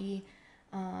body,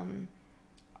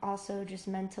 also just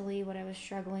mentally what I was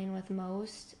struggling with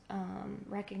most,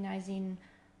 recognizing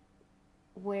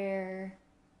where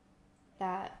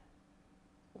that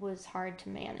was hard to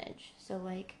manage. So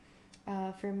like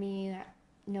for me,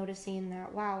 noticing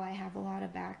that, wow, I have a lot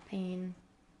of back pain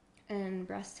and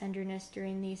breast tenderness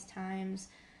during these times.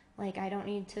 Like I don't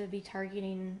need to be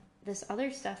targeting this other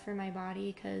stuff for my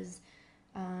body because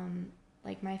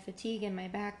like my fatigue and my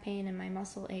back pain and my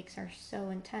muscle aches are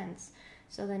so intense.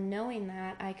 So then knowing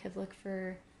that, I could look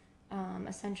for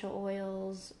essential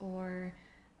oils or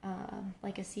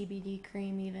like a CBD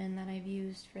cream even that I've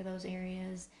used for those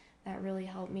areas that really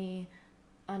help me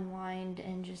unwind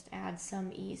and just add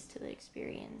some ease to the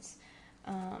experience.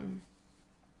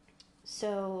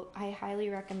 So I highly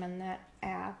recommend that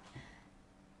app.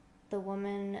 The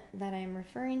woman that I'm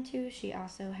referring to, she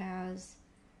also has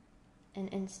an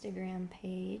Instagram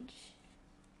page.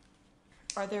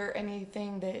 Is there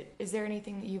anything that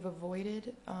you've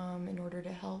avoided in order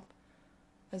to help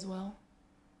as well?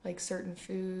 Like certain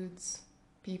foods,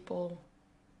 people,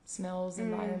 smells,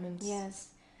 environments? Yes.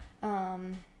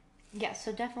 Yeah,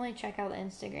 so definitely check out the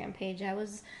Instagram page. I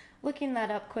was looking that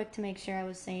up quick to make sure I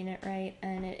was saying it right,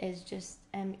 and it is just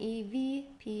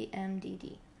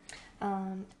MEVPMDD.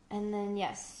 And then,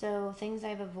 yes, so things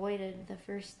I've avoided. The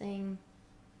first thing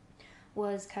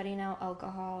was cutting out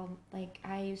alcohol. Like,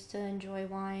 I used to enjoy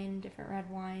wine, different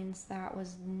red wines. That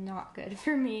was not good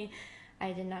for me.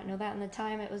 I did not know that in the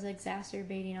time. It was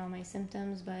exacerbating all my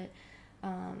symptoms, but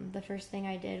the first thing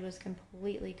I did was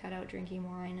completely cut out drinking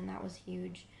wine, and that was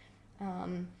huge.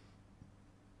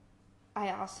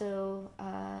 I also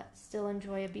still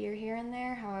enjoy a beer here and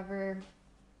there. However,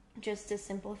 just to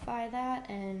simplify that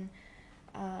and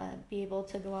be able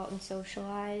to go out and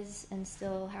socialize and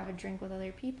still have a drink with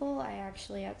other people, I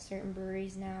actually, at certain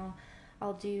breweries now,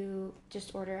 I'll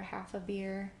just order a half a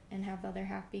beer and have the other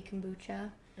half be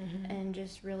kombucha, and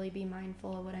just really be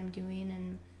mindful of what I'm doing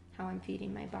and how I'm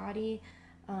feeding my body.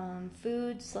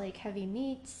 Foods like heavy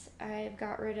meats, I've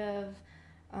got rid of.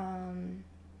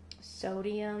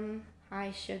 Sodium,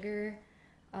 high sugar.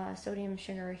 Sodium,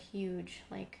 sugar are huge,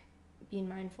 like being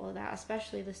mindful of that,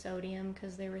 especially the sodium,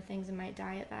 because there were things in my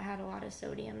diet that had a lot of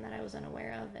sodium that I was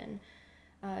unaware of, and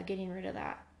getting rid of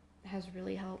that has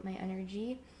really helped my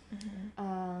energy.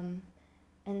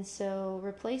 And so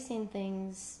replacing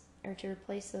things, or to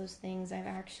replace those things, I've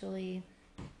actually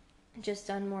just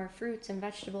done more fruits and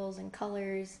vegetables and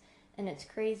colors. And it's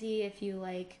crazy if you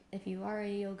are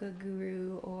a yoga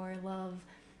guru or love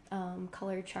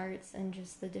color charts and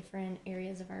just the different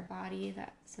areas of our body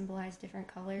that symbolize different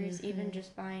colors. Even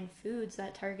just buying foods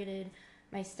that targeted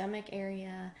my stomach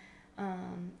area,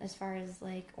 as far as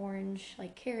like orange,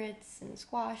 like carrots and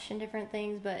squash and different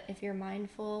things. But if you're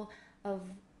mindful of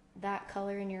that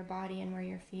color in your body and where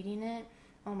you're feeding it,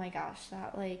 oh my gosh,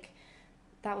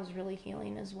 that was really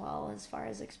healing as well, as far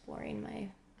as exploring my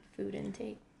food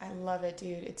intake. I love it,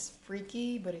 dude. It's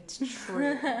freaky, but it's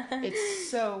true. It's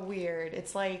so weird.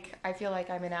 It's like, I feel like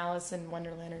I'm in Alice in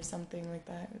Wonderland or something like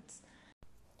that.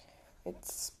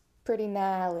 It's pretty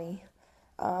gnarly.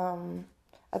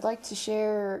 I'd like to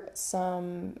share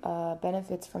some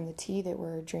benefits from the tea that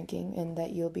we're drinking and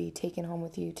that you'll be taking home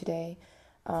with you today.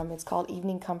 It's called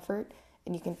Evening Comfort,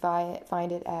 and you can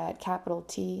find it at Capital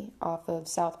Tea off of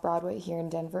South Broadway here in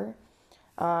Denver.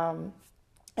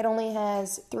 It only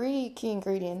has 3 key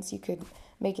ingredients. You could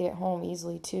make it at home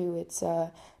easily too. It's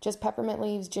just peppermint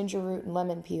leaves, ginger root, and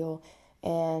lemon peel.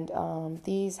 And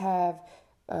these have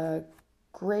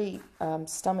great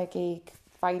stomach ache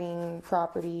fighting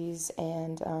properties,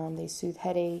 and they soothe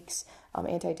headaches,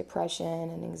 anti-depression,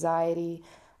 and anxiety.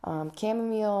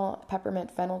 Chamomile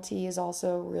peppermint fennel tea is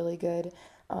also really good.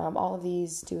 All of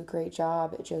these do a great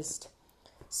job at just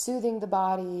soothing the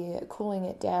body, cooling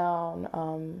it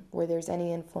down where there's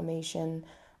any inflammation.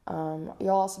 You'll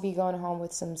also be going home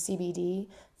with some CBD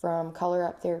from Color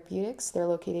Up Therapeutics. They're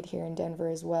located here in Denver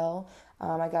as well.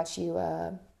 I got you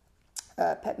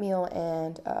pet meal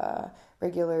and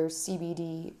regular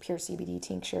CBD, pure CBD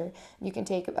tincture. You can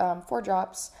take 4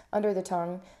 drops under the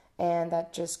tongue, and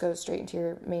that just goes straight into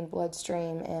your main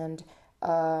bloodstream, and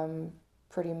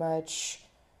pretty much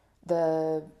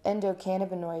the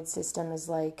endocannabinoid system is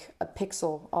like a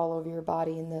pixel all over your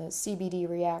body, and the CBD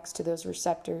reacts to those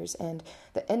receptors. And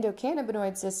the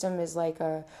endocannabinoid system is like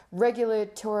a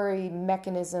regulatory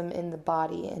mechanism in the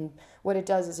body, and what it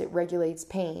does is it regulates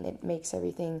pain. It makes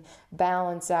everything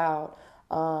balance out.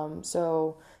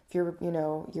 So if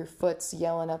your foot's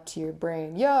yelling up to your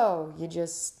brain, yo, you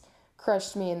just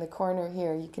crushed me in the corner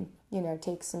here, you can,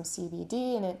 take some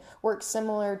CBD, and it works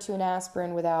similar to an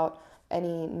aspirin without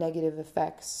any negative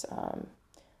effects,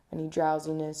 any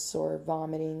drowsiness or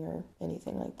vomiting or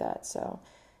anything like that. So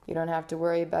you don't have to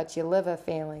worry about your liver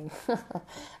failing.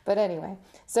 But anyway,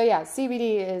 so yeah,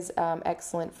 CBD is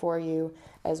excellent for you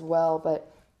as well.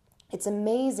 But it's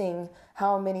amazing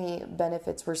how many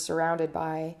benefits we're surrounded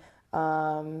by,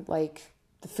 like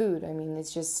the food. I mean,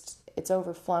 it's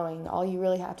overflowing. All you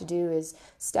really have to do is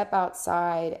step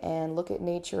outside and look at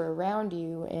nature around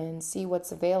you and see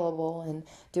what's available and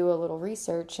do a little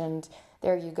research, and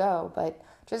there you go. But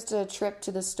just a trip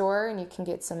to the store and you can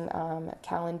get some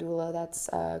calendula. That's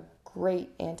a great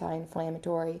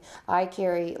anti-inflammatory. I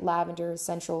carry lavender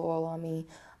essential oil on me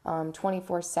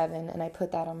 24/7, and I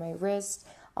put that on my wrist,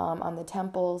 on the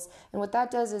temples. And what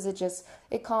that does is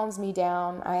it calms me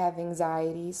down. I have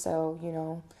anxiety, so,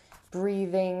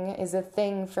 breathing is a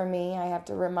thing for me. I have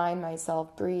to remind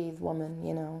myself, breathe, woman,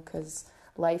 because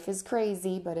life is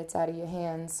crazy, but it's out of your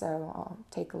hands. So I'll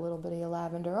take a little bit of your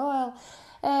lavender oil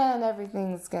and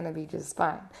everything's going to be just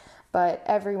fine. But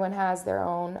everyone has their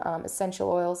own essential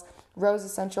oils. Rose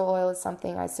essential oil is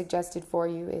something I suggested for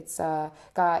you. It's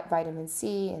got vitamin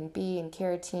C and B and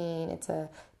carotene. It's a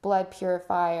blood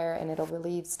purifier, and it'll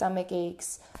relieve stomach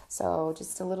aches. So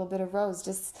just a little bit of rose.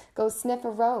 Just go sniff a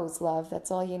rose, love.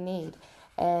 That's all you need.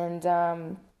 And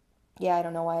yeah, I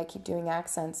don't know why I keep doing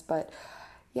accents, but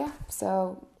yeah.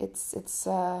 So it's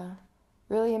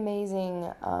really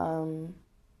amazing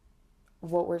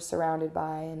what we're surrounded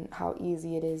by and how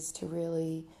easy it is to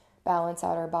really balance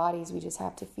out our bodies. We just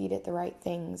have to feed it the right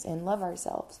things and love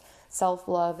ourselves.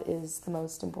 Self-love is the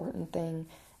most important thing,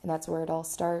 and that's where it all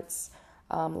starts.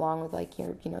 Along with like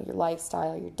your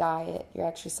lifestyle, your diet, your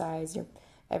exercise,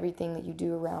 everything that you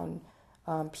do around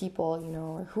people,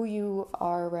 or who you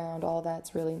are around, all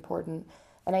that's really important.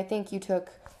 And I think you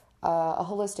took a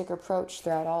holistic approach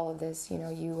throughout all of this.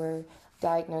 You were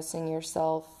diagnosing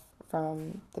yourself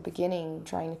from the beginning,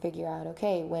 trying to figure out,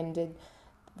 okay, when did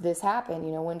this happen?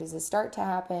 When does this start to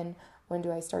happen? When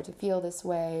do I start to feel this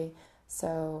way?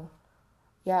 So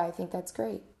yeah, I think that's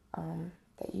great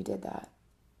that you did that.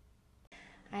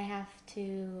 I have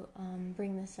to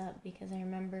bring this up because I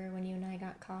remember when you and I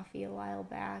got coffee a while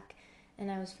back,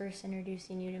 and I was first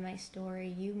introducing you to my story,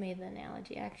 you made the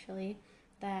analogy actually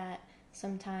that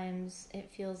sometimes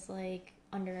it feels like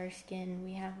under our skin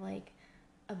we have like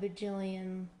a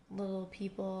bajillion little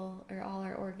people, or all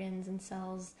our organs and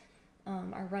cells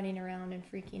are running around and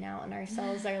freaking out, and our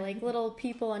cells are like little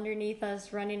people underneath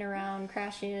us running around,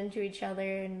 crashing into each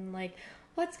other, and like,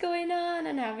 what's going on,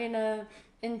 and having a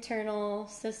internal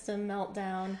system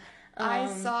meltdown. I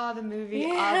saw the movie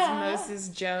Osmosis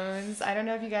Jones. I don't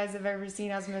know if you guys have ever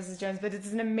seen Osmosis Jones, but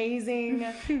it's an amazing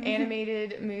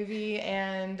animated movie,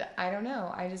 and I don't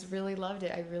know, I just really loved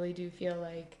it. I really do feel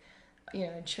like, you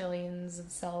know, trillions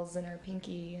of cells in our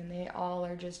pinky, and they all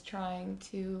are just trying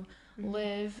to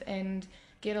live and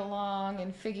get along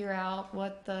and figure out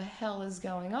what the hell is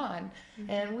going on.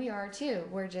 And we are too.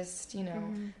 We're just, you know,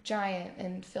 giant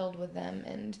and filled with them,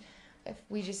 and if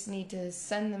we just need to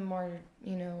send them more,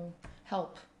 you know,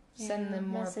 help, send them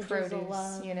more produce, of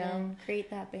love, you know, and create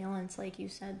that balance, like you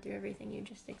said, through everything you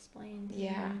just explained.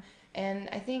 Yeah. And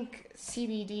I think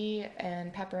CBD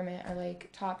and peppermint are like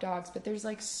top dogs, but there's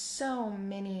like so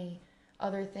many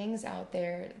other things out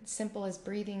there, simple as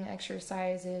breathing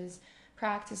exercises,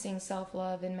 practicing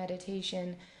self-love and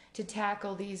meditation to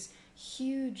tackle these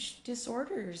huge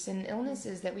disorders and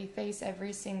illnesses that we face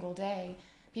every single day.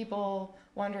 People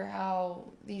wonder how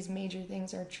these major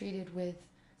things are treated with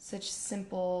such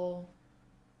simple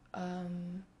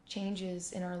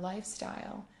changes in our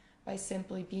lifestyle, by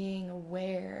simply being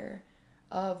aware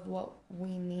of what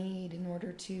we need in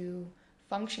order to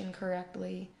function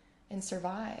correctly and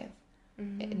survive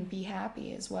and be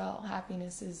happy as well.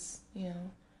 Happiness is, you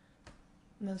know,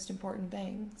 the most important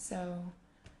thing. So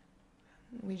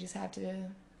we just have to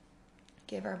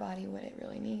give our body what it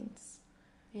really needs.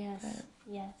 Yes,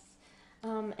 yes.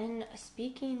 And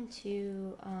speaking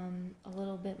to a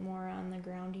little bit more on the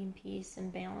grounding piece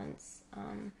and balance,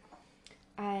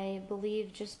 I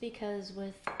believe just because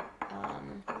with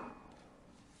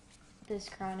this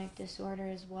chronic disorder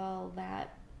as well,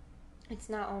 that it's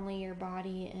not only your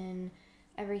body and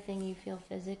everything you feel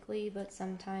physically, but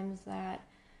sometimes that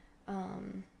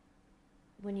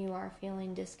when you are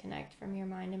feeling disconnect from your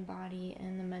mind and body,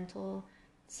 and the mental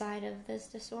side of this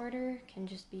disorder can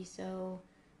just be so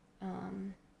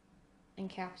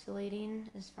encapsulating,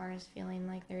 as far as feeling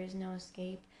like there is no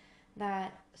escape.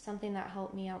 That something that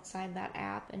helped me outside that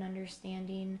app and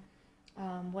understanding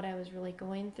what I was really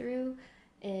going through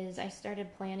is I started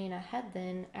planning ahead.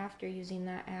 Then after using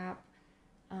that app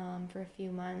for a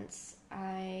few months,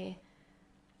 I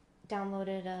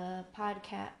downloaded a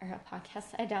podcast.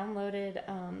 I downloaded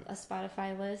a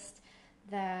Spotify list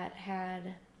that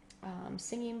had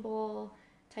singing bowl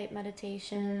type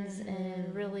meditations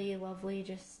and really lovely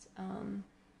just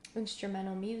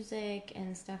instrumental music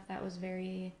and stuff that was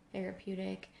very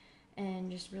therapeutic and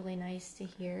just really nice to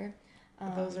hear.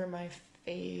 Those are my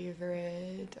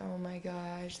favorite. Oh my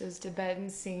gosh, those Tibetan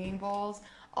singing bowls.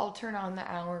 I'll turn on the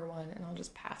hour one and I'll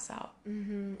just pass out.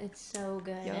 It's so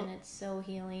good and it's so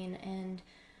healing. And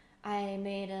I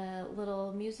made a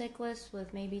little music list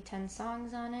with maybe 10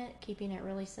 songs on it, keeping it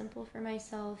really simple for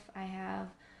myself. I have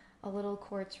a little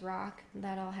quartz rock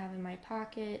that I'll have in my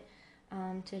pocket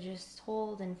to just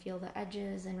hold and feel the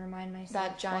edges and remind myself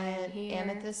that giant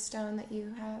amethyst stone that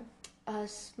you have? A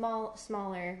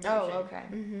smaller version. Oh, okay.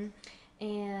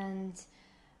 And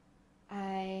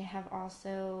I have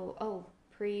also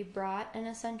pre-brought an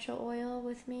essential oil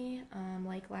with me,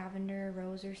 like lavender,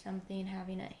 rose or something,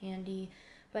 having it handy.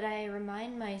 But I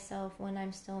remind myself when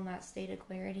I'm still in that state of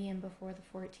clarity and before the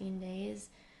 14 days,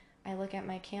 I look at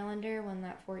my calendar when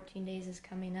that 14 days is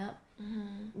coming up,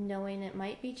 knowing it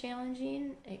might be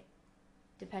challenging,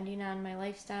 depending on my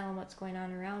lifestyle and what's going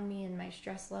on around me and my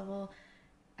stress level.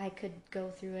 I could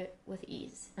go through it with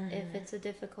ease. If it's a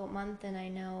difficult month and I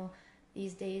know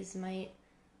these days might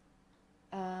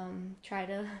try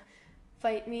to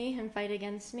fight me and fight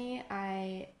against me,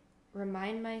 I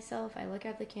remind myself, I look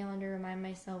at the calendar, remind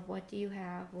myself, what do you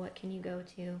have? What can you go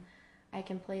to? I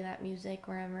can play that music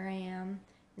wherever I am,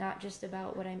 not just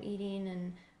about what I'm eating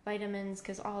and vitamins,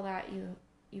 because all that you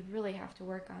really have to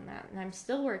work on that. And I'm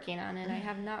still working on it. I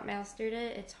have not mastered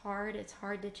it. It's hard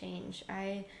to change.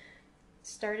 I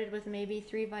started with maybe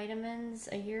 3 vitamins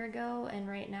a year ago, and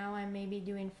right now I'm maybe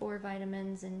doing 4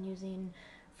 vitamins and using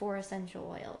 4 essential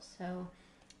oils. So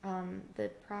the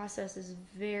process is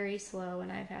very slow,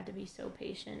 and I've had to be so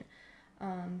patient.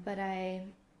 But I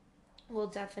will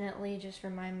definitely just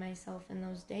remind myself in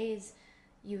those days,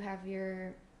 you have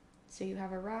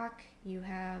a rock, you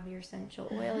have your essential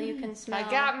oil you can smell.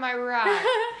 I got my rock.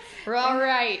 We're all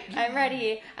right. I'm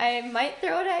ready. I might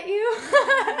throw it at you.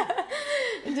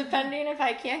 Depending if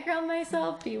I can't ground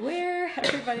myself, beware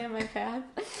everybody on my path.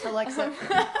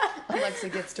 Alexa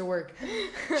gets to work.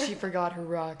 She forgot her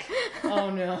rock. Oh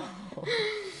no.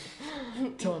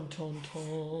 Ton ton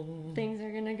ton. Things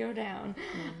are gonna go down.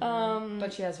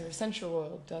 But she has her essential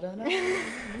oil. Da da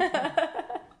da.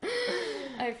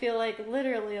 I feel like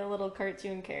literally a little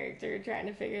cartoon character trying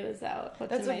to figure this out.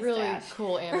 That's a really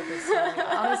cool amethyst story.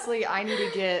 Honestly, I need to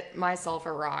get myself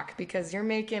a rock because you're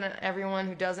making everyone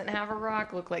who doesn't have a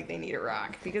rock look like they need a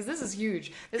rock. Because this is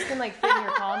huge. This can like fit in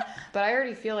your palm, but I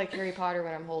already feel like Harry Potter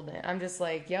when I'm holding it. I'm just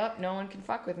like, yep, no one can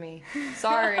fuck with me.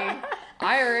 Sorry.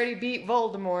 I already beat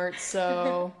Voldemort,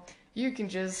 so you can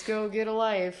just go get a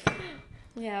life.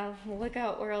 Yeah, look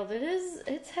out, world.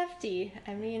 It's hefty.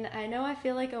 I mean, I know I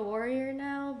feel like a warrior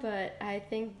now, but I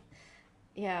think,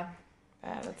 yeah.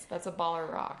 That's a baller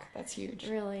rock. That's huge.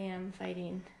 Really am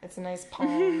fighting. It's a nice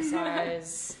palm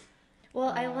size. Well,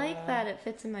 I like that it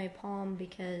fits in my palm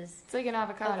because it's like an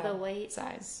avocado of the weight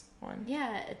size one.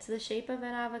 Yeah, it's the shape of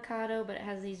an avocado, but it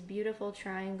has these beautiful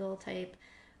triangle type,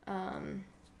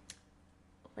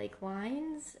 like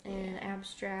lines and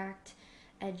abstract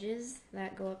edges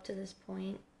that go up to this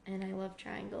point, and I love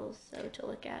triangles, so to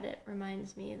look at it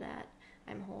reminds me that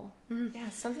I'm whole. Yeah,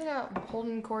 something about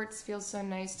holding quartz feels so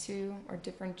nice too, or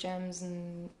different gems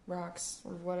and rocks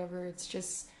or whatever. It's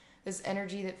just this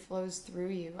energy that flows through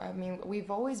you. I mean,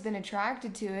 we've always been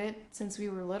attracted to it since we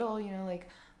were little, you know, like,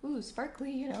 ooh,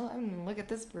 sparkly, I'm gonna look at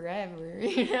this forever,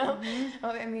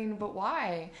 I mean, but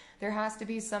why? There has to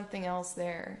be something else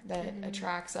there that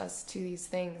attracts us to these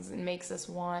things and makes us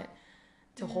want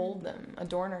to hold them,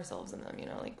 adorn ourselves in them,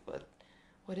 like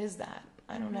what is that?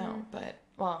 I don't know, but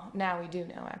well, now we do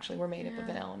know. Actually, we're made up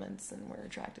of elements and we're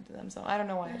attracted to them. So I don't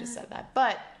know why I just said that,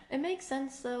 but it makes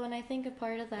sense though, and I think a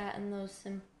part of that and those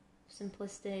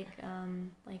simplistic,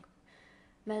 like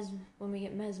when we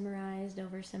get mesmerized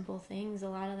over simple things, a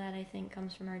lot of that I think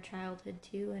comes from our childhood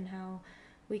too, and how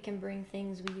we can bring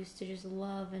things we used to just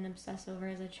love and obsess over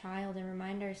as a child and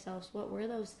remind ourselves what were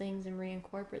those things and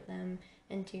reincorporate them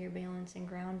into your balance and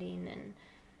grounding. And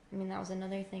I mean, that was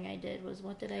another thing I did, was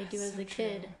what did I do as a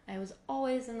kid? I was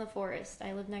always in the forest.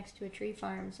 I lived next to a tree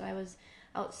farm, so I was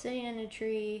out sitting in a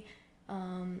tree.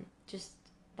 Just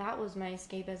that was my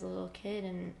escape as a little kid,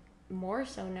 and more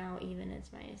so now even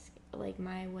it's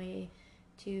my way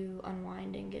to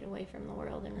unwind and get away from the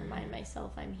world and remind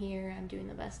myself I'm here, I'm doing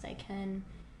the best I can,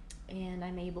 and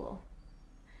I'm able.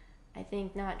 I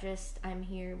think not just I'm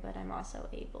here, but I'm also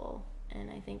able. And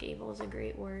I think able is a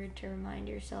great word to remind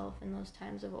yourself in those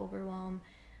times of overwhelm.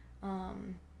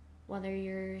 Whether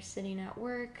you're sitting at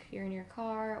work, you're in your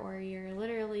car, or you're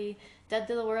literally dead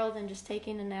to the world and just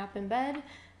taking a nap in bed,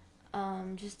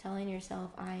 just telling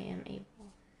yourself, I am able.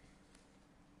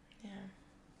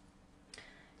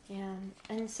 Yeah.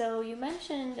 And so you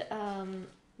mentioned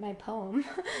my poem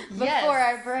before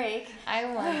our break. I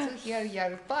want to hear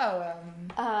your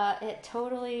poem. It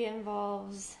totally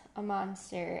involves a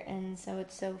monster, and so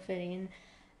it's so fitting,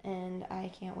 and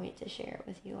I can't wait to share it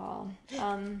with you all.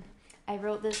 I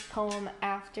wrote this poem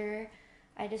after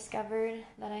I discovered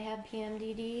that I had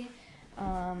PMDD,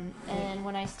 and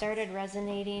when I started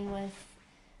resonating with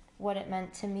what it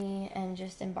meant to me and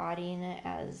just embodying it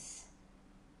as,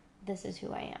 this is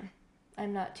who I am.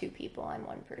 I'm not two people, I'm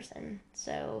one person.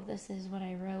 So this is what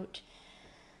I wrote.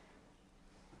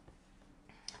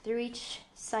 Through each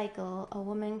cycle, a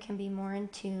woman can be more in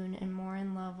tune and more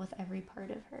in love with every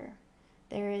part of her.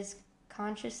 There is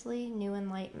consciously new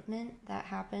enlightenment that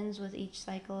happens with each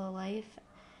cycle of life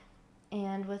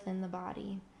and within the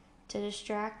body. To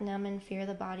distract, numb, and fear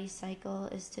the body's cycle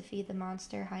is to feed the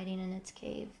monster hiding in its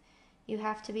cave. You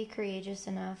have to be courageous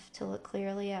enough to look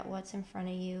clearly at what's in front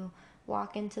of you,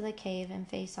 walk into the cave, and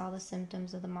face all the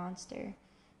symptoms of the monster.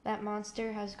 That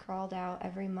monster has crawled out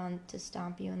every month to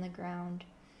stomp you in the ground.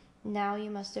 Now you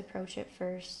must approach it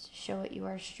first, show it you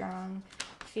are strong,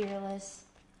 fearless,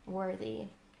 worthy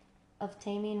of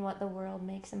taming what the world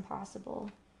makes impossible.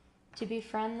 To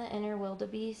befriend the inner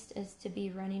wildebeest is to be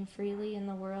running freely in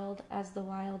the world as the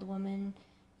wild woman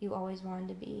you always wanted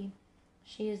to be.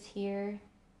 She is here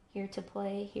to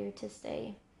play, here to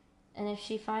stay. And if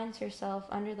she finds herself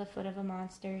under the foot of a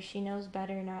monster, she knows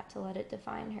better not to let it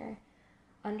define her.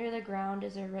 Under the ground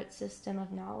is a root system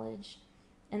of knowledge.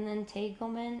 In the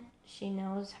entanglement, she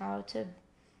knows how to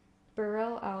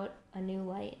burrow out a new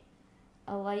light.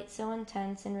 A light so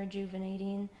intense and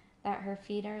rejuvenating that her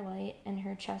feet are light and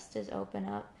her chest is open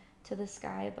up to the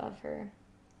sky above her.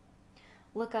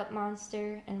 Look up,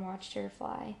 monster, and watch her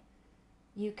fly.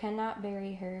 You cannot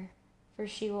bury her, for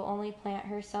she will only plant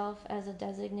herself as a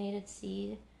designated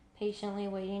seed, patiently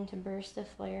waiting to burst a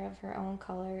flare of her own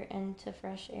color into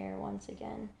fresh air once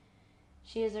again.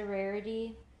 She is a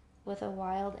rarity with a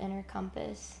wild inner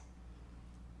compass.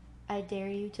 I dare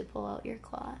you to pull out your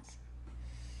claws.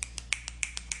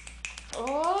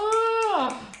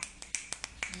 Oh,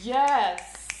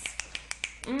 yes.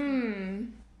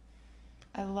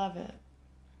 I love it.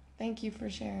 Thank you for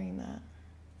sharing that.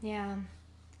 Yeah,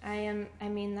 I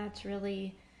mean, that's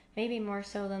really, maybe more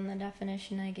so than the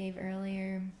definition I gave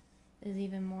earlier, is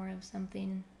even more of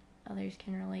something others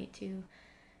can relate to.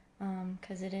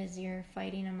 Because it is, you're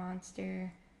fighting a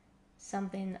monster,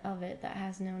 something of it that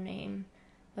has no name,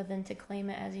 but then to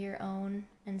claim it as your own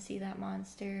and see that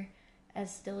monster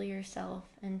as still yourself,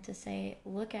 and to say,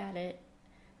 look at it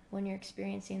when you're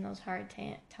experiencing those hard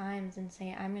times and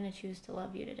say, I'm going to choose to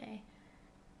love you today.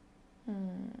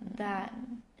 That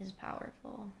is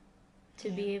powerful. To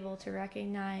be able to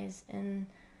recognize in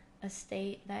a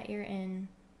state that you're in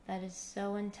that is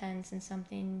so intense and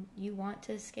something you want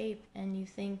to escape, and you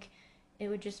think it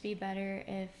would just be better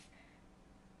if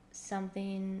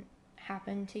something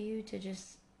happened to you to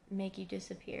just make you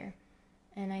disappear.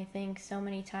 And I think so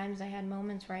many times I had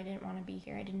moments where I didn't want to be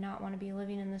here. I did not want to be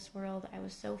living in this world. I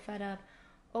was so fed up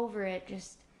over it.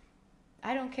 Just,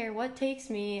 I don't care what takes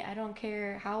me. I don't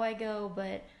care how I go,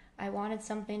 but I wanted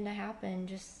something to happen.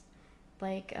 Just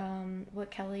like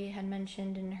what Kelly had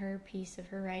mentioned in her piece of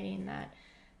her writing, that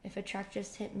if a truck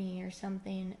just hit me or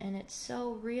something, and it's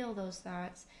so real, those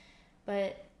thoughts.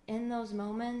 But in those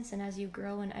moments, and as you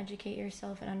grow and educate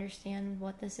yourself and understand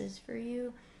what this is for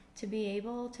you, to be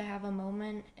able to have a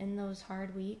moment in those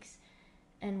hard weeks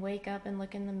and wake up and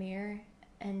look in the mirror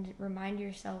and remind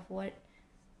yourself what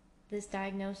this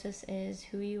diagnosis is,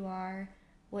 who you are,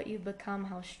 what you've become,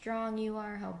 how strong you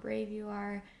are, how brave you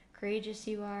are, courageous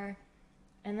you are,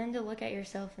 and then to look at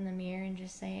yourself in the mirror and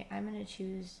just say, I'm going to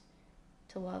choose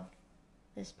to love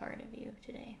this part of you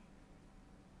today.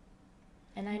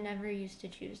 And I never used to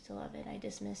choose to love it. I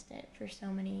dismissed it for so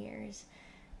many years.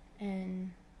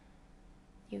 And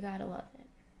you gotta love it.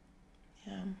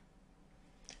 Yeah.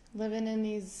 Living in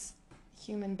these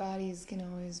human bodies can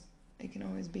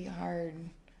always be hard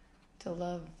to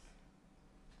love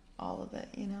all of it,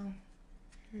 you know?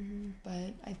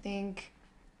 But I think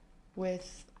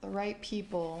with the right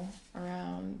people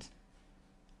around,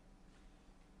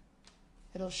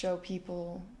 it'll show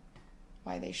people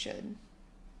why they should,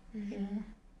 you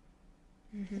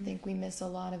know? I think we miss a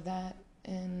lot of that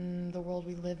in the world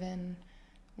we live in,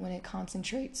 when it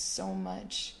concentrates so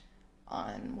much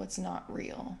on what's not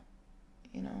real,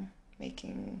 you know,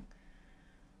 making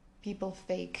people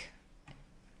fake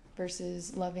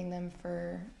versus loving them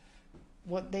for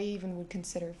what they even would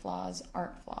consider flaws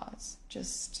aren't flaws,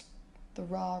 just the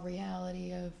raw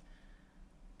reality of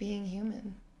being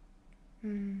human.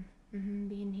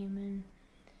 Being human.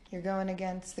 You're going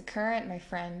against the current, my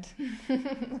friend.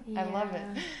 I love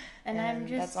it. And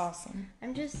that's awesome.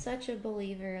 I'm just such a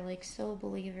believer, like so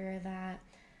believer that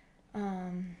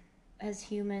as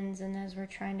humans and as we're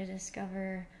trying to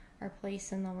discover our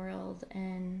place in the world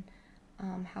and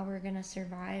how we're going to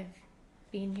survive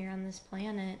being here on this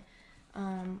planet,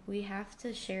 we have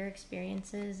to share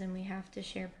experiences, and we have to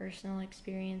share personal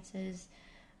experiences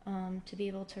to be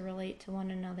able to relate to one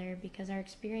another, because our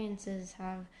experiences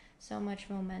have so much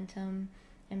momentum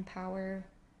and power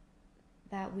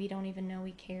that we don't even know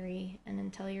we carry. And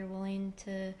until you're willing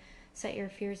to set your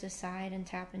fears aside and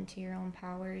tap into your own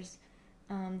powers,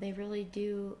 they really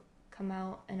do come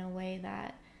out in a way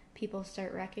that people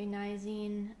start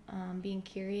recognizing, being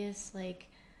curious, like,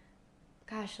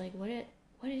 gosh, like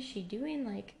what is she doing?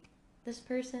 Like, this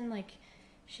person, like,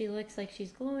 she looks like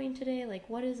she's glowing today. Like,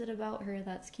 what is it about her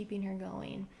that's keeping her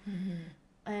going?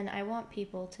 And I want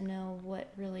people to know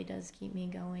what really does keep me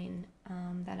going,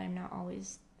 that I'm not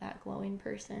always that glowing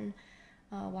person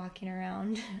walking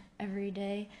around every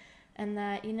day. And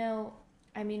that, you know,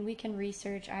 I mean, we can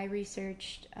research. I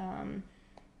researched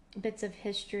bits of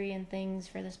history and things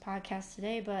for this podcast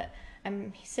today, but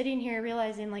I'm sitting here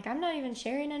realizing, like, I'm not even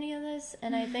sharing any of this.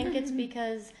 And I think it's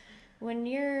because when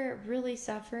you're really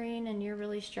suffering and you're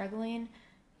really struggling,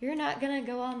 you're not going to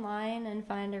go online and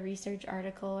find a research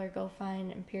article or go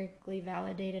find empirically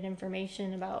validated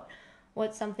information about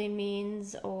what something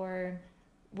means or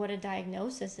what a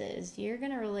diagnosis is. You're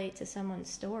going to relate to someone's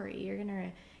story. You're going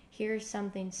to hear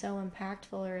something so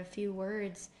impactful or a few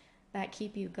words that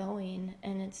keep you going,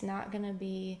 and it's not going to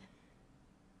be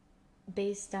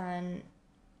based on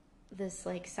this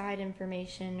like side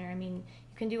information, or I mean,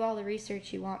 you can do all the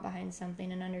research you want behind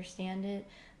something and understand it,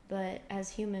 but as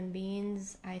human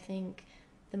beings, I think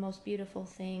the most beautiful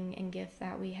thing and gift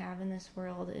that we have in this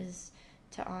world is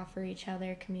to offer each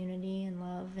other community and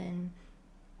love. And,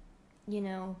 you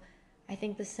know, I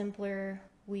think the simpler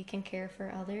we can care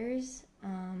for others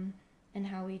and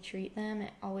how we treat them,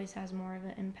 it always has more of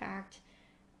an impact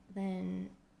than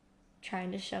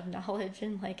trying to shove knowledge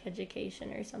and like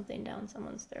education or something down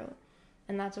someone's throat.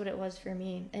 And that's what it was for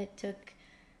me. It took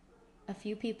a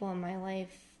few people in my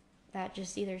life that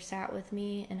just either sat with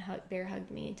me and bear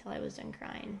hugged me till I was done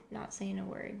crying, not saying a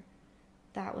word.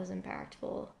 That was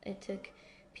impactful. It took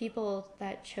people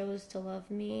that chose to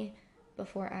love me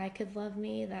before I could love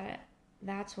me.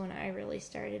 That's when I really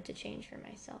started to change for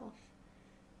myself.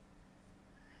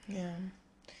 Yeah.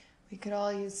 We could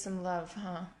all use some love,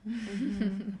 huh?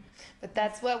 Mm-hmm. But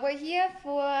that's what we're here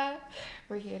for.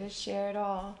 We're here to share it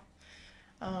all.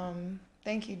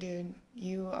 Thank you, dude.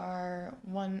 You are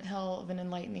one hell of an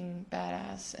enlightening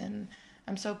badass, and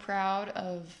I'm so proud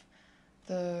of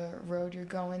the road you're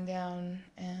going down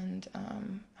and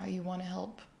how you want to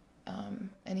help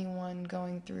anyone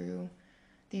going through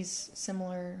these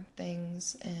similar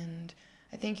things. And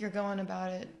I think you're going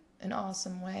about it an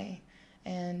awesome way,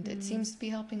 and it seems to be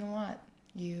helping a lot.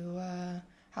 You,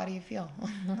 how do you feel?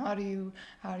 How do you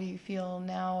feel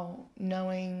now,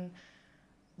 knowing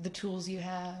the tools you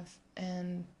have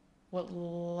and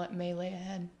what may lay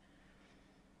ahead?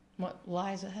 What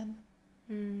lies ahead?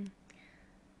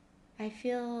 I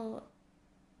feel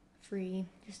free.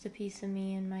 Just a piece of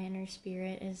me and my inner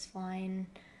spirit is flying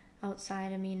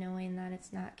outside of me, knowing that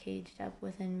it's not caged up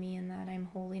within me and that I'm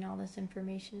holding all this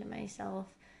information to myself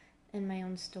and my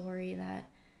own story. That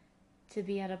to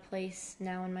be at a place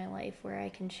now in my life where I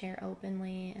can share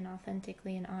openly and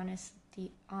authentically and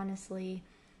honestly,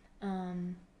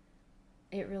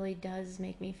 it really does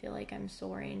make me feel like I'm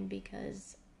soaring,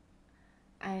 because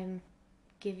I'm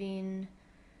giving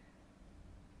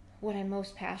what I'm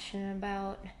most passionate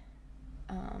about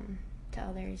to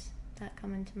others that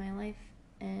come into my life.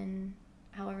 And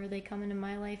however they come into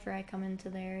my life or I come into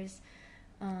theirs,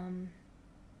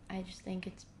 I just think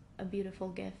it's a beautiful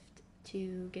gift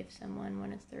to give someone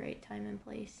when it's the right time and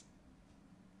place.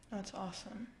 That's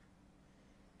awesome.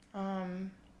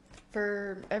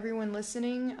 For everyone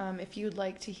listening, if you'd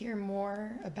like to hear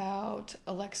more about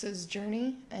Alexa's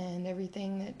journey and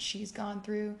everything that she's gone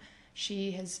through,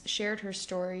 she has shared her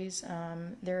stories.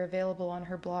 They're available on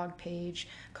her blog page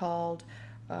called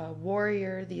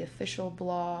Warrior, the official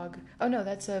blog. Oh no,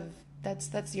 that's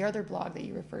the other blog that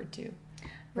you referred to,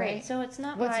 right? So it's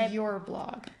not What's your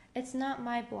blog? It's not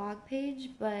my blog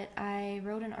page, but I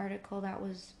wrote an article that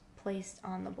was placed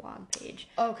on the blog page.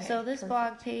 Okay. So this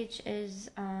blog page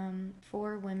is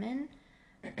for women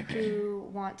who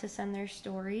want to send their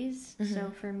stories. Mm-hmm.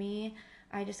 So for me,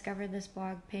 I discovered this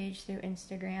blog page through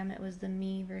Instagram. It was the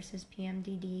Me versus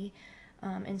PMDD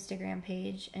Instagram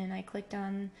page, and I clicked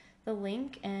on the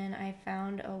link and I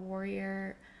found a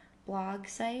warrior blog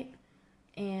site,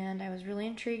 and I was really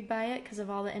intrigued by it because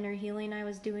of all the inner healing I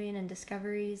was doing and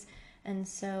discoveries. And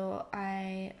so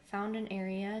I found an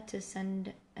area to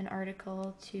send an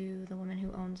article to the woman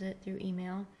who owns it through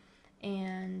email,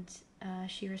 and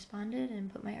she responded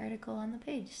and put my article on the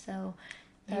page. So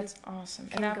that's awesome.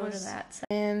 And that was that. So.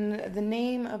 And the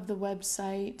name of the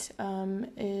website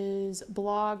is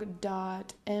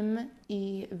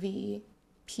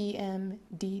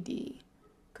blog.mevpmdd,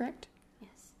 correct? Yes.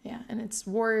 Yeah, and it's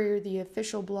Warrior, the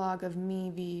official blog of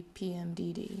Me v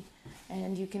PMDD.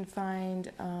 And you can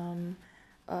find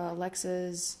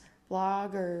Alexa's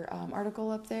blog or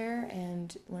article up there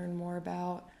and learn more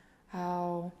about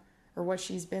how or what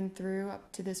she's been through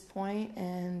up to this point.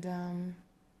 And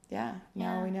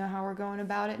now we know how we're going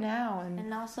about it now.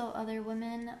 And also other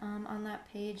women on that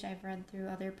page. I've read through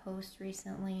other posts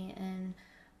recently, and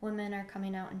women are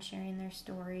coming out and sharing their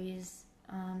stories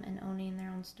and owning their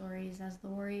own stories as the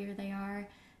warrior they are.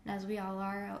 And as we all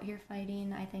are out here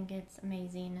fighting, I think it's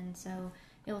amazing. And so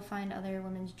you'll find other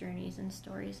women's journeys and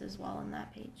stories as well on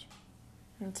that page.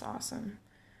 That's awesome.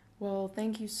 Well,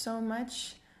 thank you so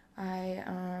much. I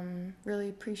really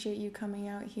appreciate you coming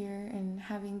out here and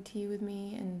having tea with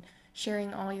me and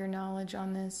sharing all your knowledge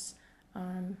on this.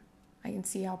 I can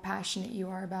see how passionate you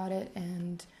are about it,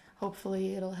 and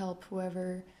hopefully it'll help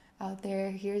whoever out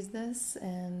there hears this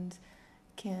and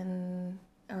can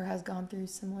or has gone through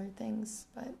similar things.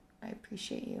 But I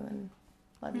appreciate you and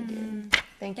love you, dude.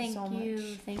 Thank you so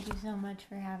much. Thank you so much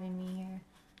for having me here.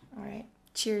 All right.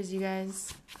 Cheers, you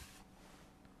guys.